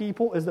God's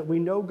people is that we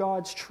know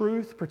God's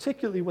truth,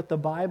 particularly what the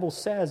Bible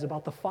says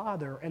about the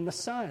Father and the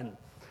Son.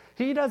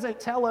 He doesn't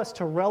tell us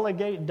to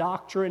relegate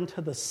doctrine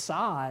to the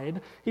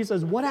side. He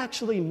says what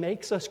actually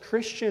makes us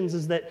Christians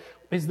is that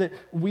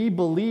we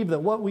believe that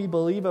what we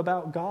believe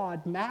about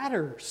God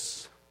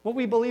matters. What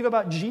we believe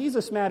about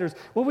Jesus matters.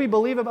 What we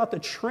believe about the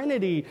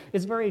Trinity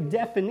is very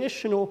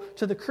definitional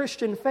to the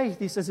Christian faith.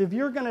 He says, if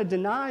you're going to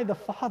deny the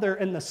Father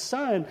and the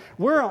Son,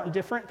 we're on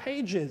different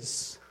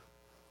pages.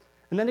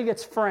 And then he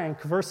gets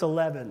frank, verse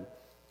 11.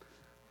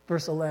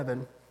 Verse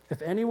 11,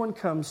 if anyone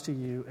comes to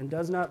you and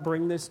does not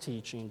bring this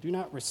teaching, do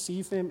not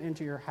receive him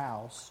into your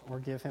house or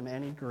give him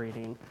any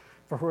greeting,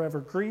 for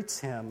whoever greets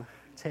him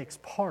takes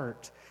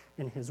part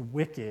in his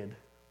wicked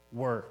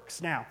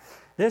works. Now,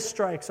 this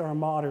strikes our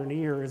modern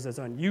ears as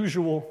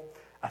unusual,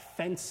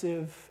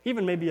 offensive,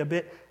 even maybe a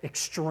bit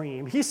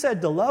extreme. He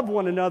said to love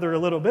one another a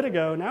little bit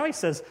ago. Now he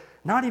says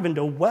not even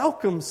to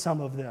welcome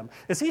some of them.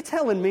 Is he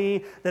telling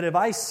me that if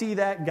I see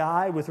that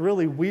guy with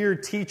really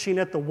weird teaching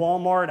at the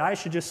Walmart, I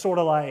should just sort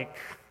of like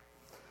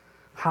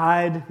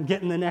hide,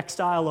 get in the next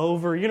aisle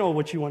over? You know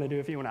what you want to do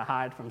if you want to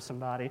hide from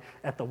somebody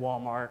at the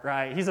Walmart,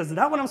 right? He says, is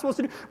that what I'm supposed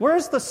to do?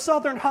 Where's the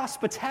Southern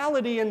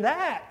hospitality in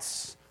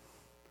that?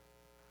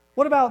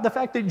 What about the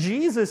fact that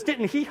Jesus,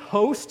 didn't he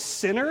host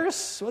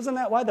sinners? Wasn't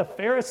that why the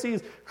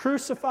Pharisees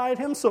crucified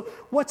him? So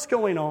what's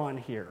going on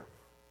here?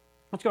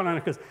 What's going on?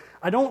 Because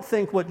I don't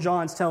think what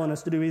John's telling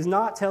us to do, he's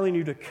not telling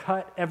you to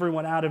cut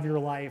everyone out of your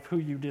life who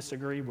you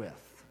disagree with.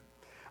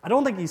 I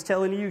don't think he's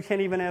telling you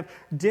can't even have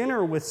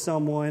dinner with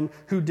someone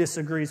who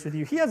disagrees with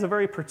you. He has a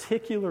very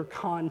particular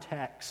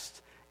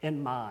context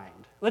in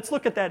mind. Let's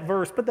look at that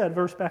verse. Put that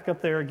verse back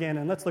up there again,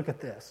 and let's look at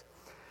this.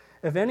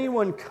 If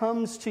anyone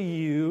comes to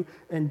you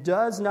and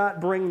does not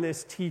bring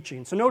this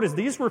teaching. So notice,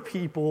 these were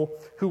people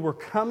who were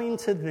coming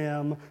to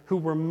them who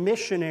were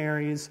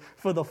missionaries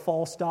for the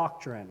false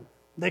doctrine.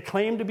 They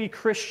claimed to be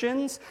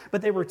Christians,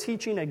 but they were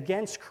teaching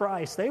against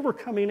Christ. They were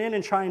coming in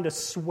and trying to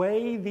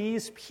sway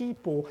these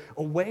people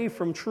away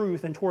from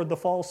truth and toward the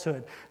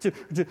falsehood, to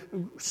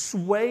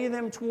sway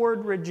them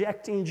toward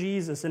rejecting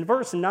Jesus. And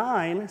verse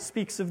 9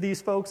 speaks of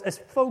these folks as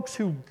folks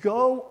who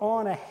go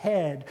on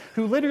ahead,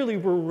 who literally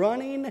were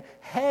running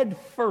head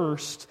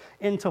first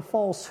into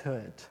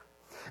falsehood.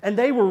 And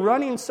they were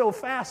running so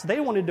fast,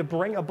 they wanted to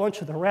bring a bunch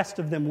of the rest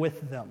of them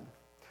with them.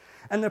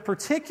 And the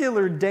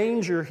particular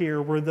danger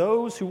here were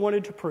those who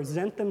wanted to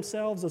present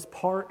themselves as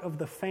part of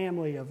the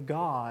family of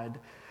God,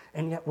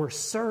 and yet were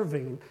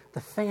serving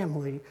the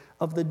family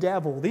of the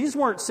devil. These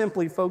weren't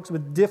simply folks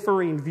with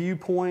differing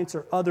viewpoints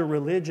or other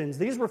religions.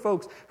 These were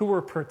folks who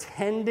were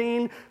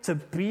pretending to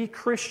be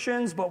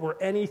Christians, but were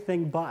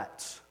anything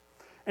but.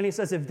 And he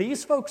says, if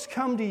these folks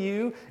come to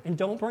you and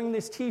don't bring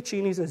this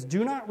teaching, he says,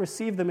 do not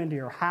receive them into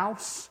your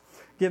house,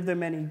 give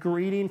them any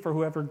greeting, for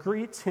whoever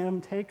greets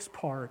him takes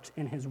part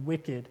in his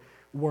wicked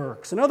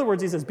works. In other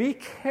words, he says, be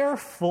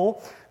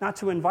careful not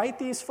to invite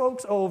these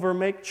folks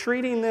over,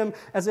 treating them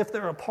as if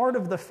they're a part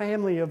of the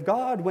family of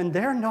God when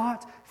they're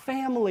not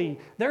family.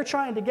 They're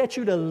trying to get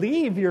you to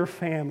leave your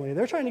family.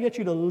 They're trying to get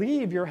you to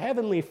leave your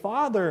heavenly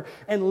Father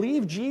and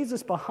leave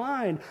Jesus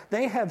behind.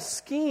 They have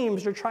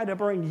schemes to try to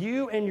bring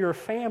you and your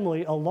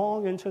family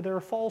along into their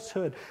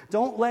falsehood.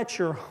 Don't let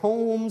your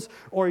homes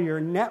or your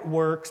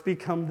networks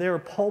become their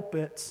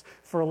pulpits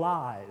for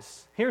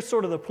lies. Here's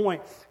sort of the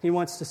point he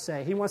wants to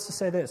say. He wants to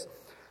say this: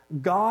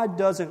 God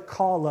doesn't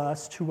call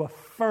us to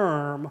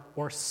affirm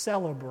or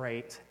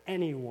celebrate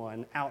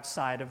anyone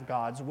outside of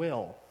God's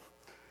will.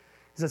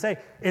 He says, hey,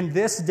 in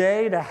this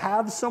day, to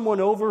have someone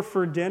over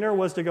for dinner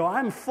was to go,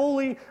 I'm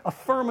fully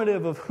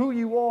affirmative of who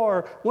you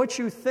are, what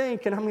you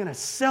think, and I'm going to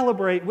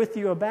celebrate with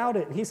you about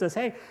it. And he says,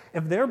 hey,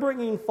 if they're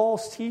bringing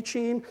false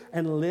teaching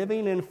and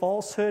living in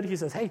falsehood, he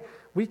says, hey,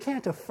 we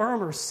can't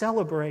affirm or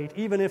celebrate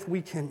even if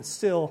we can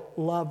still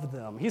love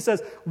them. He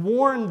says,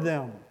 warn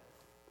them.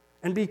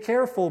 And be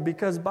careful,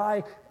 because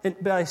by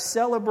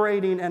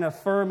celebrating and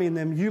affirming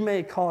them, you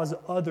may cause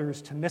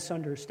others to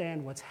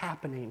misunderstand what's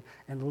happening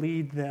and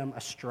lead them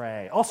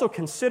astray. Also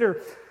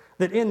consider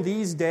that in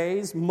these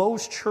days,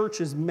 most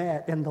churches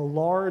met in the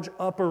large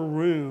upper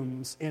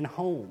rooms in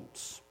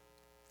homes.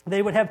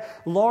 They would have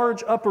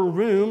large upper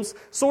rooms,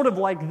 sort of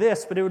like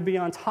this, but it would be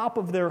on top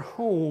of their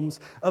homes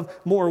of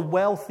more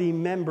wealthy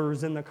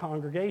members in the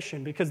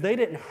congregation, because they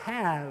didn't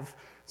have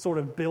sort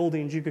of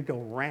buildings you could go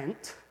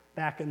rent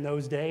back in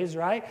those days,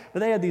 right? But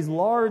they had these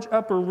large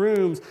upper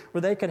rooms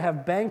where they could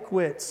have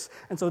banquets.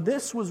 And so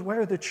this was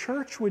where the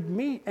church would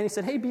meet. And he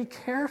said, hey, be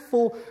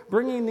careful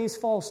bringing these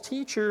false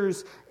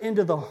teachers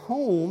into the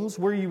homes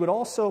where you would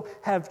also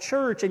have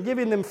church, and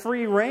giving them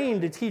free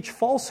rein to teach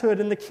falsehood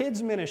in the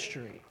kids'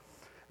 ministry.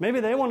 Maybe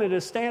they wanted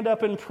to stand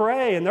up and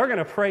pray, and they're going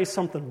to pray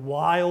something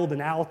wild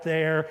and out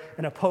there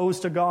and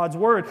opposed to God's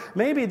word.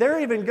 Maybe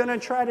they're even going to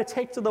try to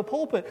take to the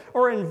pulpit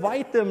or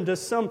invite them to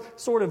some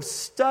sort of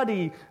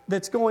study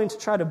that's going to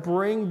try to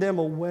bring them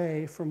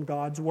away from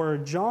God's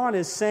word. John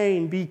is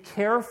saying, be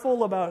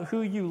careful about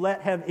who you let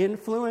have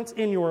influence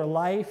in your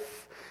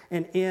life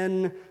and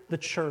in the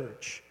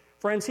church.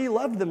 Friends, he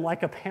loved them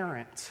like a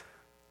parent.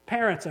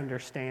 Parents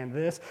understand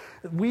this.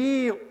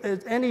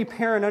 Any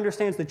parent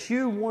understands that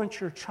you want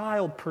your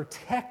child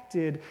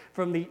protected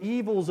from the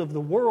evils of the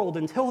world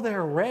until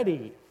they're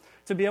ready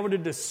to be able to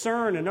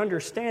discern and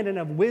understand and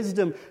have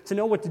wisdom to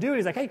know what to do. And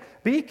he's like, hey,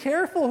 be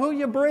careful who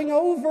you bring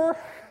over,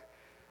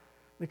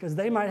 because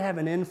they might have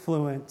an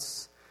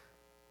influence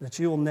that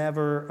you'll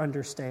never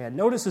understand.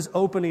 Notice his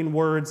opening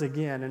words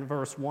again in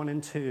verse 1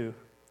 and 2.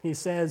 He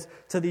says,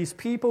 to these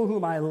people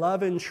whom I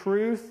love in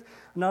truth,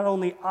 not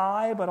only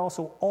I, but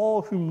also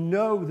all who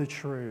know the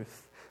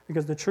truth,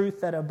 because the truth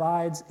that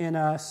abides in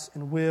us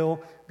and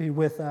will be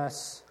with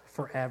us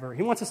forever.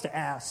 He wants us to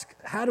ask,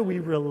 how do we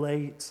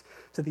relate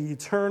to the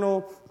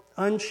eternal,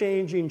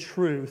 unchanging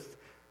truth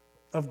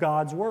of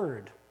God's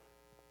word?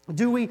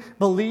 Do we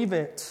believe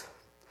it?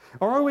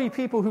 Or are we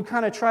people who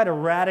kind of try to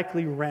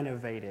radically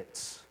renovate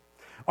it?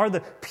 Are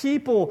the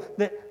people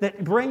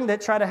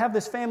that try to have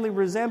this family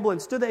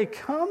resemblance, do they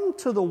come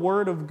to the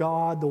Word of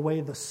God the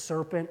way the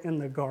serpent in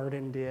the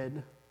garden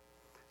did?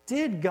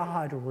 Did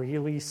God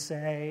really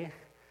say?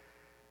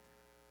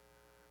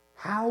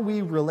 How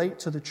we relate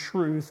to the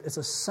truth is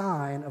a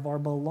sign of our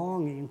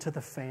belonging to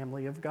the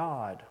family of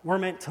God. We're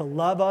meant to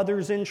love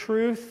others in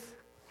truth.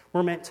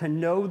 We're meant to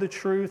know the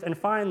truth. And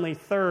finally,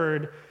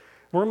 third,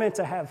 we're meant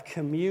to have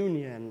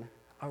communion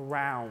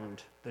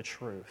around the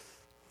truth.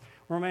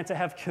 We're meant to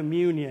have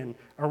communion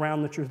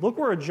around the truth. Look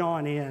where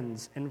John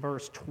ends in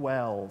verse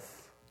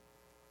 12.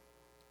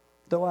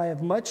 Though I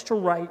have much to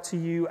write to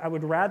you, I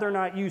would rather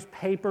not use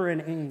paper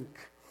and ink.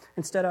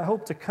 Instead, I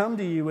hope to come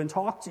to you and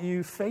talk to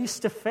you face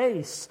to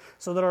face,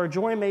 so that our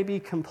joy may be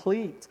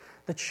complete.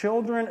 The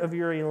children of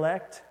your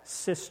elect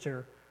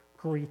sister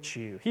greet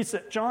you.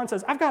 John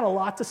says, I've got a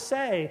lot to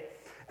say,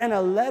 and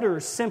a letter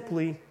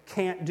simply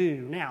can't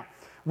do. Now,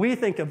 we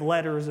think of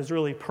letters as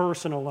really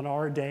personal in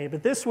our day,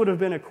 but this would have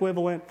been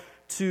equivalent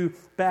to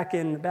back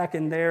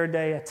in their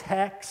day a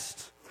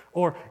text,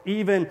 or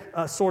even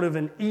a sort of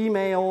an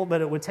email,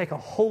 but it would take a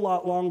whole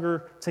lot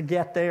longer to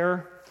get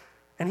there.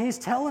 And he's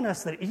telling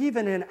us that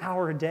even in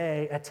our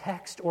day, a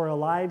text or a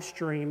live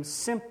stream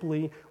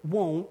simply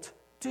won't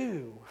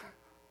do.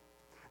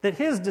 That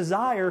his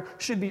desire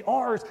should be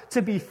ours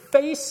to be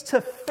face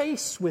to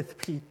face with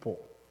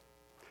people.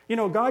 You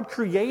know, God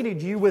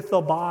created you with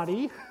a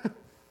body,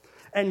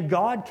 and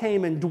God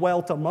came and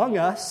dwelt among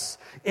us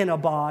in a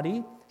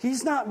body.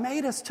 He's not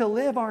made us to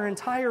live our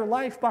entire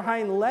life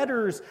behind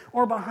letters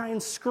or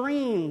behind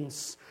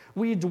screens.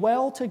 We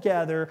dwell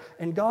together,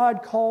 and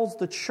God calls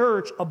the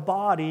church a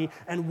body.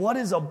 And what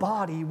is a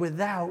body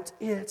without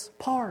its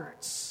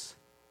parts?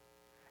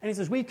 And he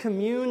says we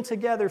commune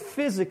together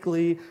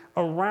physically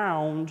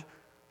around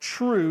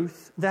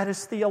truth that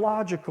is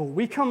theological.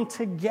 We come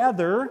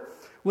together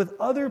with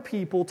other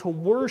people to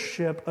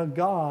worship a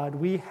God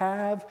we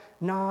have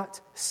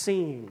not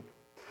seen.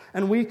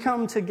 And we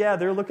come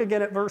together, look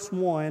again at verse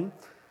 1.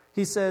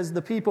 He says,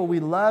 the people we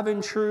love in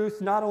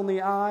truth, not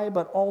only I,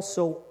 but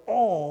also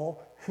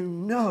all who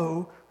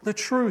know the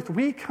truth.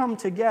 We come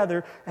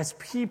together as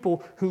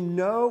people who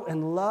know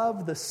and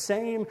love the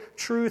same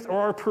truth, or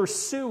are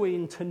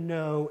pursuing to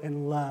know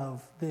and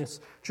love this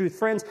truth.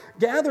 Friends,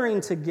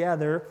 gathering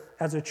together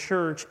as a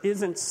church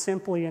isn't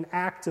simply an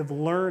act of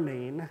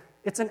learning,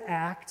 it's an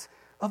act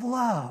of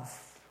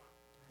love.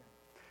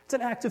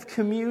 It's an act of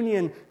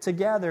communion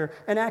together,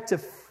 an act of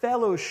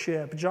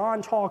fellowship.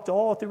 John talked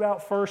all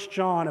throughout 1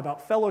 John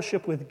about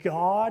fellowship with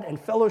God and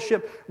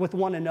fellowship with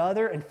one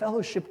another and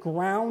fellowship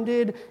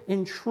grounded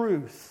in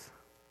truth.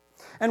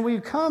 And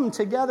we come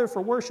together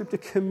for worship to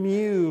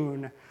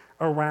commune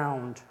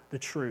around the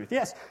truth.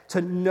 Yes, to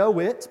know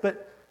it,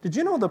 but did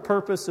you know the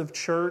purpose of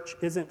church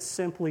isn't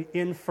simply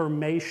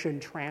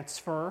information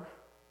transfer?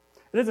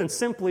 It isn't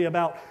simply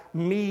about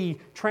me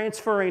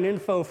transferring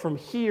info from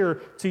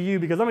here to you,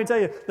 because let me tell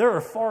you, there are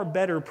far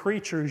better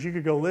preachers you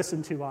could go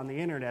listen to on the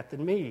internet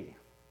than me.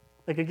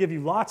 They could give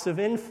you lots of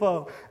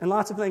info and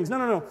lots of things.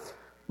 No.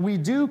 We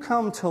do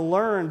come to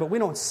learn, but we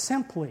don't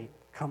simply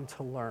come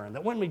to learn.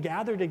 That when we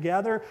gather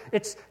together,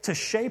 it's to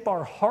shape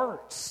our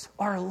hearts,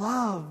 our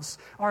loves,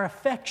 our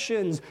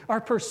affections,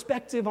 our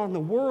perspective on the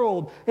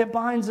world. It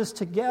binds us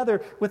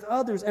together with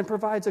others and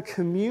provides a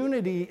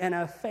community and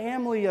a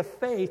family of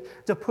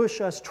faith to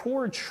push us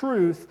toward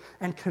truth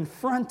and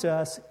confront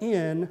us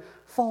in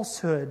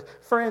falsehood.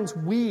 Friends,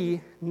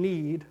 we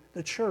need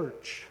the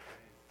church.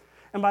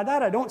 And by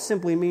that, I don't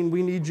simply mean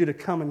we need you to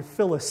come and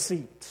fill a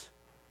seat.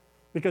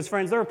 Because,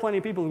 friends, there are plenty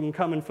of people who can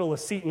come and fill a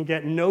seat and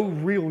get no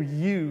real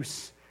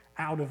use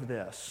out of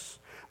this.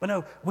 But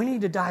no, we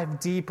need to dive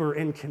deeper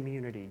in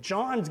community.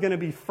 John's going to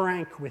be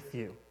frank with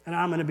you, and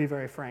I'm going to be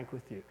very frank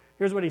with you.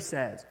 Here's what he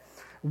says.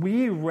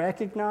 We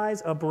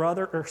recognize a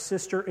brother or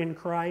sister in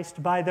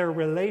Christ by their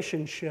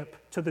relationship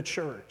to the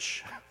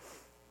church.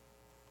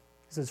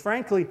 He says,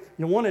 frankly,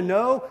 you want to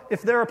know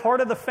if they're a part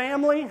of the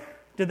family?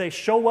 Did they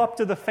show up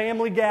to the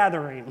family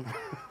gathering?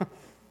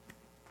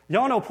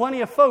 Y'all know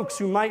plenty of folks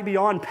who might be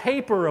on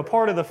paper a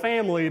part of the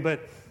family, but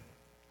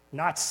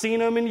not seen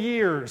them in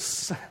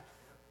years.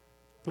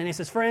 And he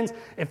says, friends,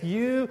 if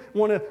you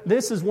want to,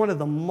 this is one of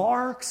the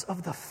marks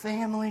of the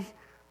family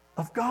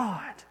of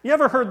God. You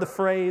ever heard the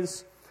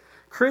phrase,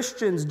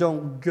 Christians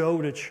don't go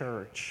to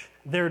church,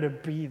 they're to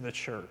be the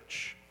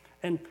church?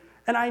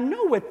 And I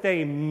know what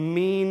they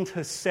mean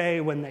to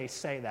say when they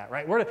say that,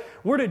 right?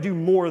 We're to do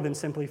more than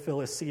simply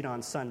fill a seat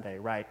on Sunday,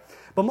 right?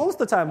 But most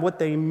of the time, what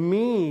they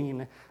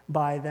mean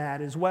by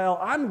that is, well,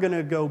 I'm going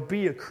to go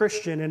be a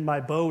Christian in my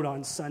boat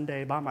on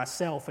Sunday by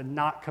myself and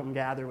not come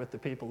gather with the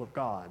people of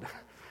God.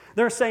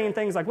 They're saying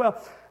things like,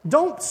 well,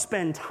 don't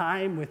spend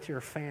time with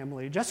your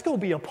family. Just go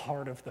be a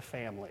part of the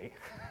family.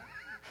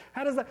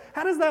 How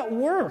does that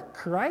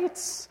work,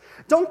 right?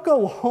 Don't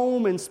go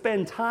home and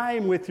spend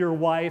time with your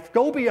wife.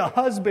 Go be a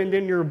husband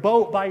in your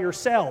boat by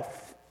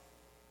yourself.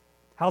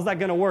 How's that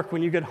going to work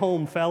when you get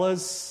home,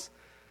 fellas?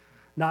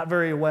 Not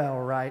very well,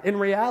 right? In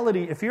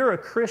reality, if you're a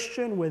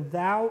Christian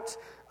without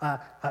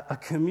a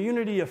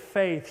community of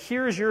faith,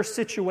 here's your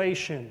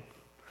situation.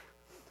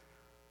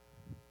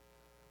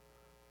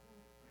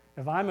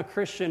 If I'm a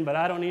Christian but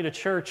I don't need a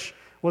church,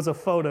 was a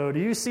photo. Do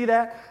you see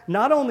that?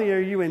 Not only are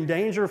you in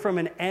danger from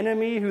an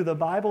enemy who the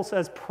Bible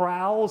says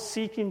prowls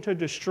seeking to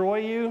destroy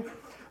you,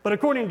 but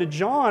according to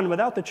John,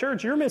 without the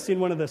church, you're missing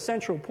one of the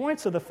central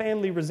points of the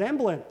family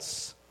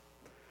resemblance.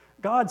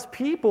 God's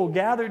people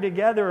gather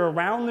together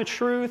around the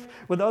truth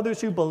with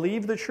others who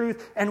believe the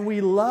truth, and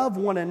we love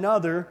one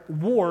another,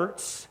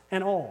 warts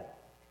and all.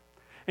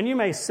 And you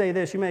may say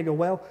this, you may go,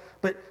 well,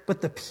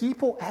 but the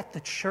people at the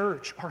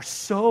church are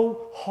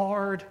so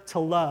hard to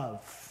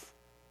love.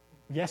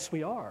 Yes,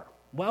 we are.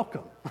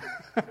 Welcome.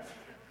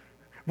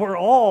 We're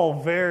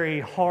all very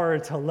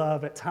hard to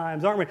love at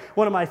times, aren't we?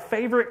 One of my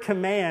favorite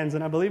commands,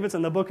 and I believe it's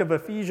in the book of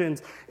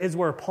Ephesians, is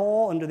where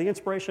Paul, under the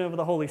inspiration of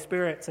the Holy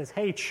Spirit, says,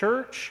 hey,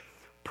 church,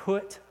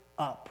 put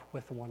up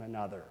with one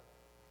another.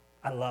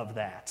 I love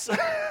that.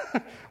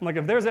 I'm like,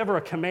 if there's ever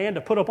a command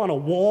to put up on a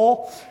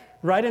wall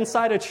right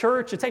inside a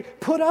church, it's, hey,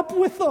 put up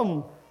with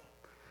them.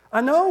 I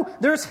know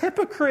there's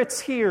hypocrites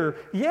here.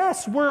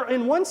 Yes,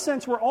 in one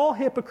sense, we're all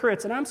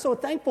hypocrites, and I'm so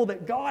thankful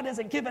that God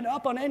hasn't given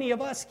up on any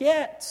of us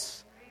yet.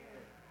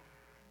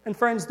 And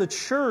friends, the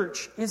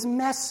church is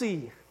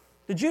messy.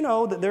 Did you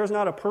know that there's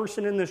not a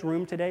person in this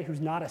room today who's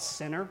not a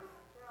sinner?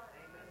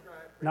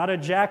 Not a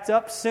jacked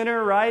up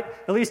sinner, right?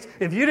 At least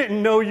if you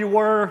didn't know you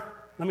were,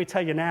 let me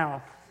tell you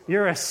now,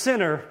 you're a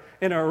sinner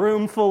in a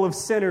room full of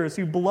sinners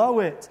who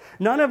blow it.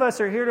 None of us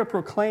are here to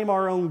proclaim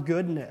our own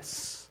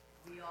goodness.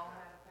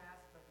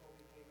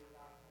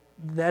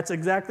 That's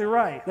exactly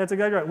right. That's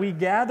exactly right. We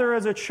gather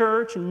as a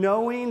church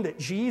knowing that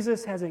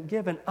Jesus hasn't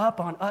given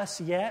up on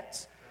us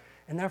yet.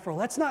 And therefore,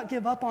 let's not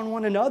give up on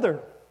one another.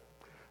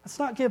 Let's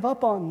not give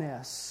up on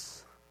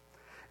this.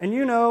 And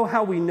you know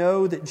how we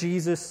know that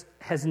Jesus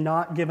has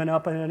not given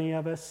up on any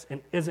of us and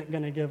isn't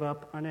going to give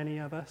up on any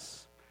of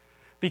us?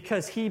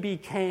 Because he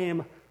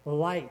became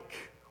like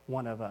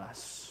one of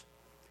us.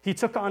 He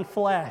took on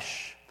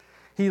flesh.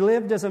 He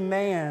lived as a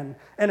man,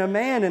 and a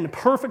man in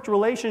perfect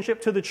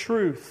relationship to the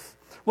truth.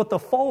 What the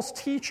false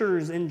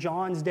teachers in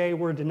John's day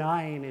were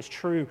denying is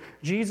true.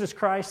 Jesus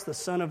Christ, the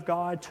Son of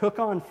God, took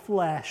on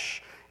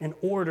flesh in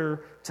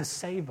order to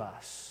save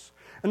us.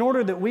 In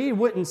order that it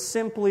wouldn't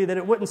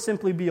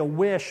simply be a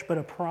wish, but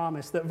a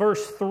promise. That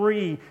verse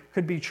 3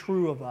 could be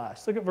true of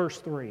us. Look at verse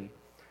 3.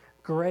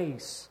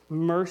 Grace,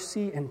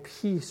 mercy, and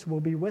peace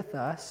will be with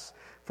us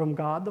from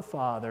God the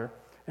Father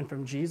and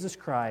from Jesus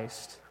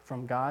Christ,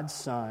 from God's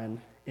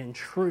Son, in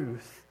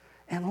truth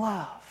and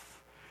love.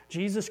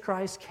 Jesus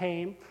Christ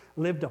came,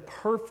 lived a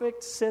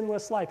perfect,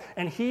 sinless life.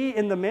 And he,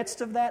 in the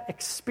midst of that,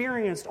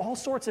 experienced all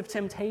sorts of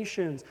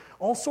temptations,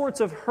 all sorts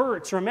of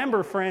hurts.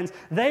 Remember, friends,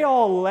 they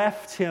all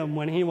left him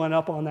when he went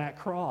up on that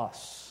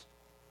cross.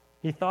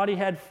 He thought he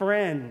had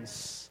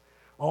friends.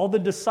 All the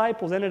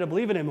disciples ended up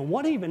leaving him, and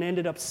one even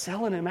ended up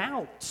selling him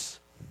out.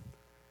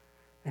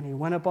 And he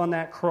went up on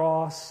that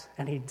cross,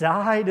 and he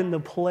died in the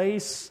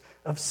place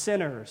of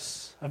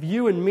sinners, of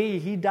you and me.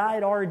 He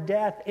died our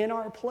death in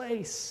our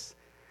place.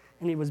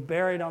 and he was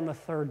buried on the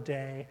third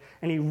day,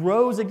 and he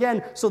rose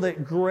again so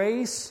that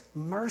grace,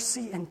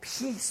 mercy, and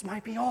peace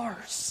might be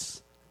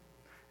ours.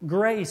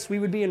 Grace, we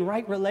would be in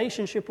right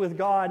relationship with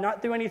God,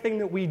 not through anything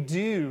that we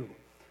do,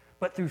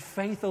 but through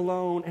faith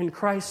alone in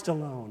Christ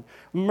alone.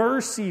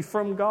 Mercy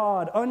from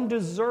God,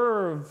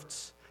 undeserved,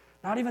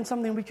 not even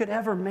something we could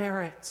ever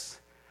merit.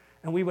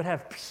 And we would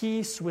have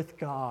peace with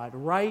God,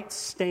 right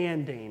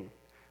standing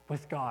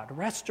with God,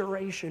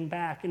 restoration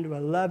back into a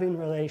loving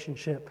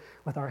relationship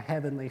with our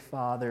Heavenly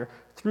Father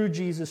through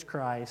Jesus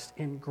Christ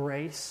in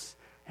grace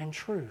and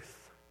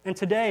truth. And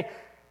today,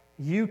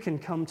 you can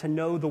come to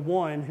know the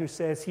one who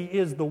says he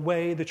is the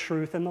way, the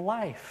truth, and the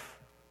life.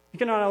 You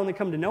can not only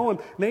come to know him,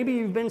 maybe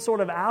you've been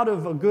sort of out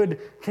of a good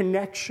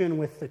connection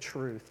with the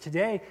truth.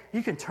 Today,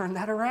 you can turn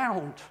that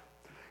around.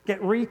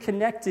 Get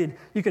reconnected.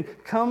 You can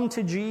come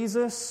to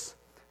Jesus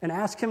and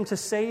ask him to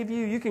save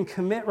you. You can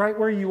commit right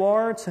where you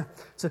are to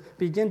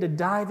begin to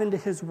dive into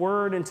his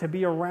word and to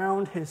be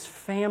around his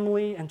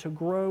family and to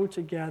grow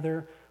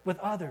together with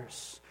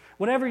others.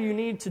 Whatever you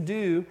need to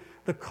do,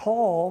 the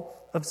call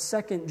of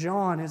 2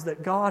 John is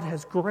that God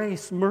has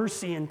grace,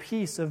 mercy, and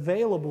peace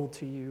available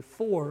to you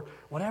for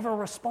whatever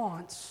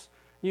response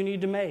you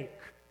need to make.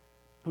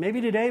 Maybe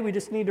today we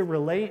just need to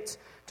relate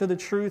to the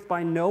truth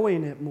by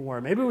knowing it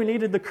more. Maybe we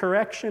needed the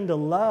correction to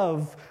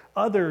love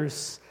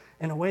others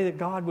in a way that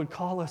God would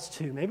call us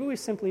to. Maybe we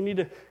simply need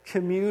to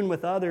commune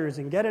with others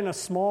and get in a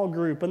small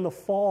group in the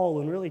fall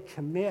and really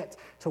commit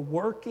to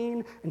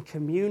working and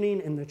communing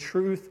in the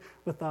truth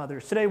with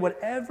others. Today,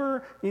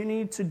 whatever you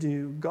need to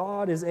do,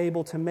 God is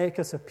able to make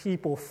us a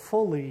people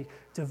fully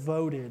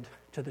devoted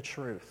to the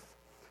truth.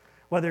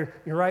 Whether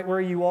you're right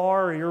where you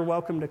are or you're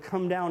welcome to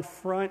come down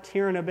front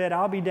here in a bit.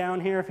 I'll be down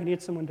here if you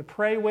need someone to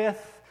pray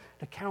with,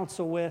 to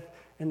counsel with,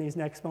 in these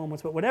next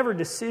moments. But whatever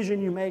decision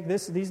you make,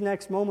 these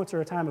next moments are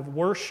a time of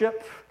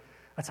worship,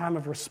 a time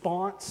of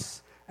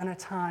response, and a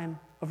time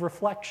of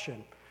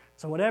reflection.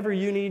 So whatever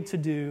you need to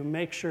do,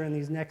 make sure in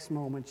these next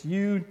moments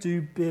you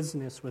do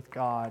business with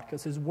God,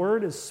 because his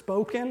word is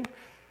spoken,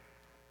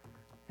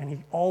 and he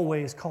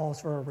always calls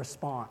for a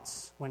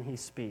response when he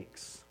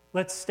speaks.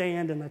 Let's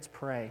stand and let's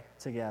pray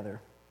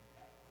together.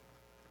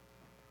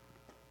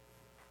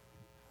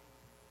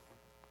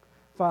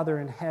 Father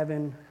in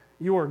heaven,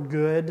 you are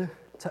good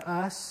to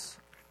us.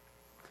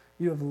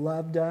 You have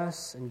loved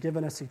us and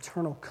given us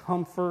eternal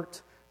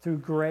comfort through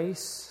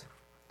grace.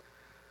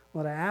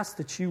 Lord, I ask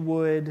that you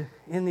would,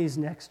 in these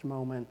next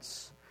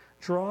moments,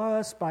 draw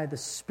us by the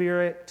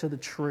Spirit to the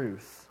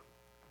truth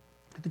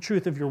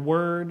of your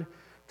word,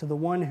 to the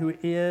one who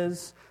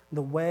is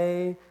the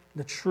way,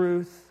 the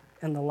truth,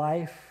 and the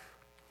life.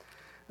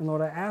 And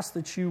Lord, I ask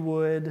that you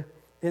would,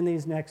 in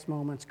these next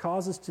moments,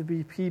 cause us to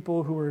be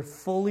people who are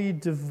fully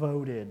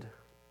devoted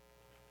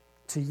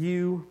to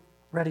you,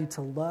 ready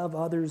to love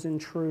others in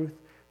truth,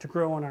 to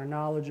grow in our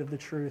knowledge of the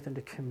truth, and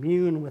to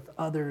commune with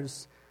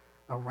others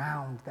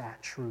around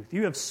that truth.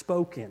 You have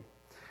spoken,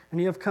 and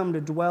you have come to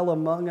dwell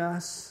among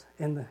us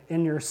in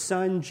your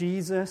Son,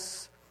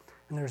 Jesus,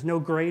 and there's no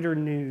greater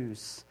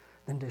news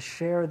than to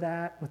share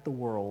that with the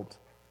world.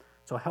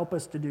 So help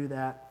us to do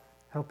that.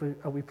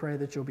 We pray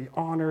that you'll be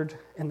honored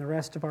in the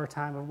rest of our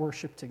time of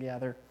worship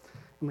together,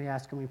 and we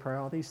ask and we pray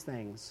all these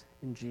things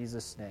in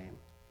Jesus' name.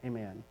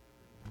 Amen.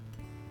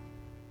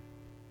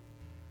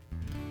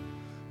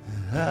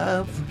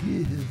 I'm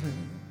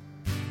forgiven,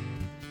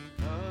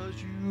 'cause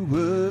you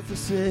were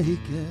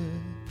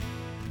forsaken.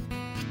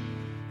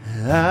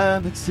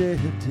 I'm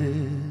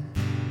accepted,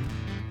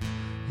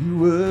 you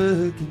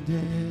were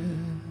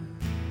condemned.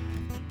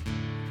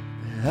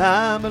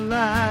 I'm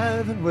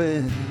alive and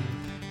well,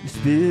 your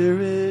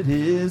spirit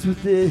is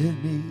within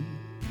me,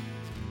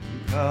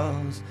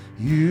 because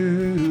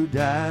you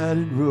died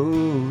and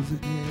rose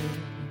again.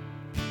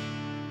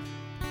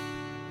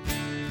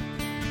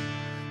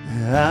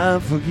 I'm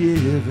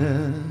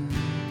forgiven,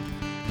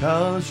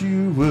 'cause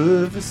you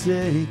were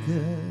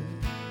forsaken.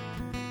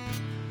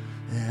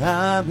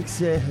 I'm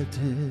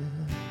accepted,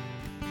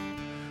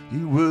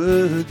 you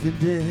were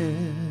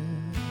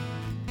condemned.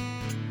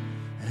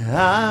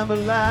 I'm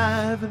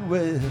alive and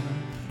well,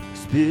 your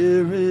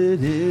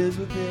spirit is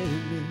within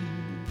me,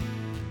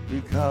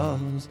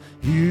 because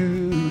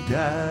you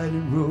died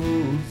and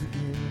rose again.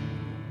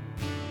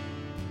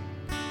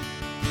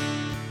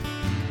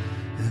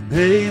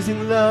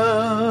 Amazing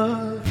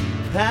love,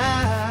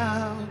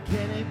 how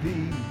can it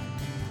be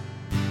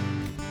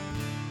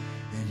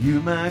that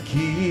you, my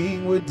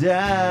King, would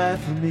die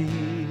for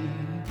me?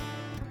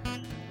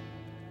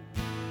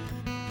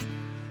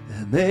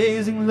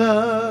 Amazing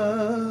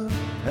love,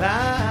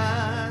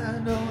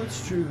 I know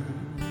it's true,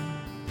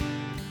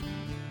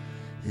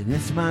 and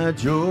it's my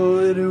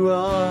joy to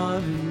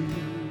honor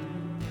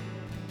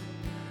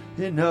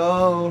you in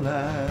all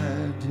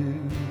I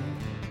do.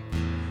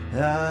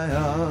 I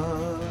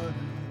honor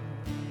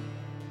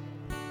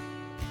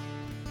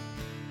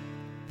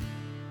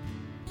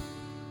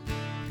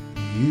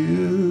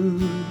you,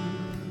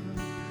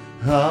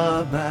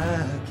 are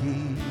my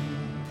King.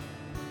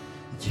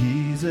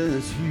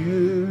 Jesus,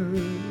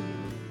 you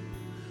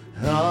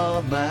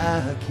Oh,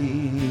 my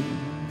King,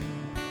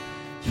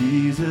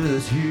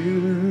 Jesus,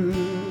 you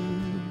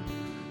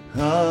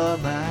are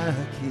my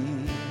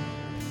King.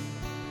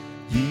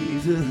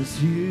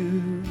 Jesus,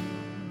 you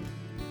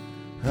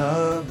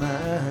are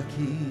my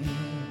King.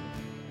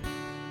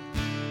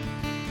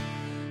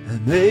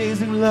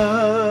 Amazing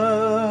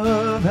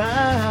love,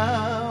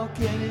 how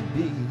can it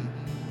be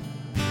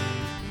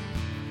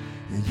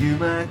that you,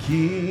 my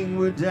King,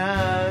 would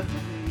die for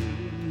me?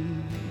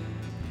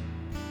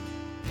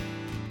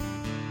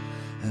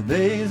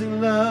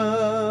 Amazing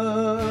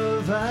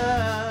love,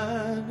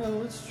 I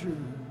know it's true,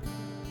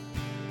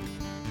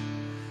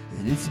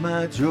 and it's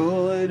my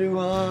joy to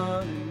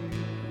honor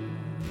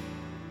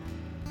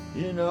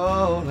you in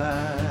all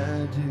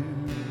I do.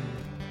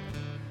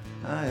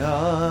 I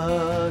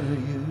honor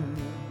you.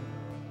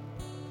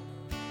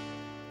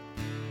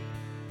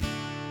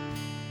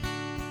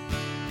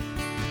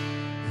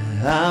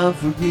 And I'm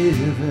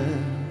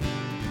forgiven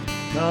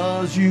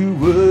 'cause you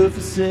were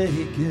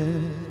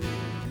forsaken.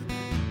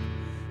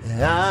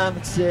 And I'm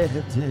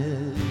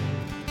accepted,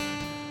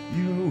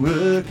 you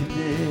were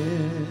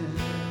condemned.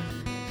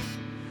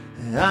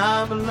 And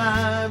I'm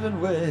alive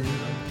and well,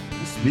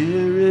 the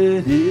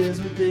Spirit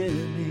is within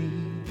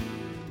me,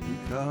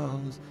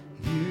 because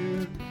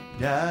you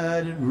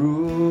died and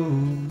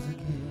rose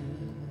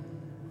again.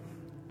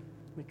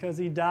 Because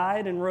he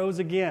died and rose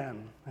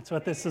again. That's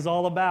what this is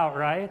all about,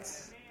 right?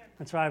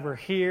 That's why we're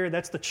here.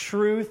 That's the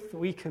truth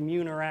we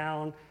commune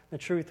around, the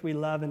truth we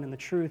love, and in the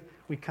truth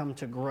we come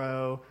to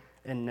grow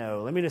and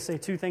know. Let me just say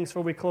two things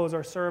before we close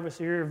our service.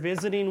 If you're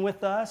visiting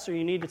with us or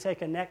you need to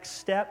take a next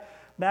step,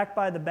 back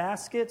by the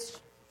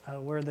baskets,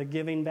 where the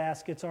giving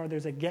baskets are,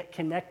 there's a Get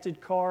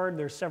Connected card.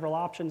 There's several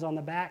options on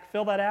the back.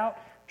 Fill that out,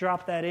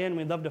 drop that in.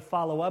 We'd love to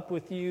follow up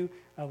with you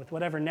with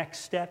whatever next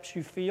steps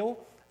you feel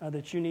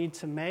that you need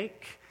to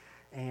make,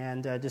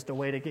 and just a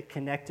way to get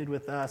connected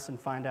with us and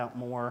find out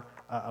more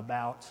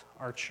about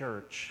our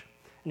church.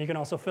 And you can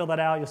also fill that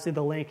out. You'll see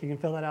the link. You can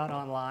fill that out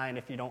online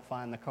if you don't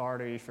find the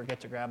card or you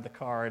forget to grab the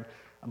card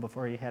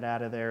before you head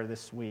out of there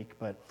this week.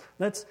 But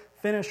let's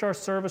finish our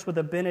service with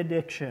a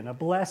benediction, a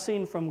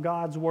blessing from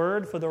God's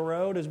Word for the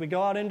road as we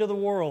go out into the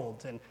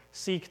world and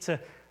seek to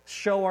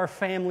show our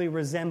family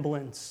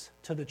resemblance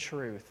to the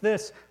truth.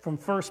 This from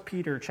 1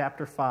 Peter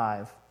chapter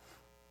 5.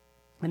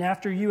 And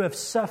after you have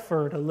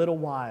suffered a little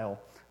while,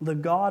 the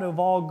God of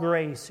all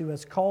grace, who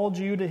has called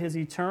you to his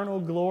eternal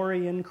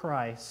glory in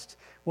Christ,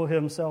 will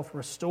himself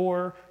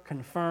restore,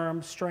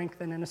 confirm,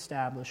 strengthen, and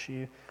establish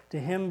you. To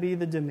him be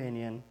the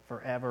dominion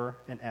forever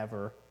and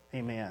ever.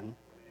 Amen.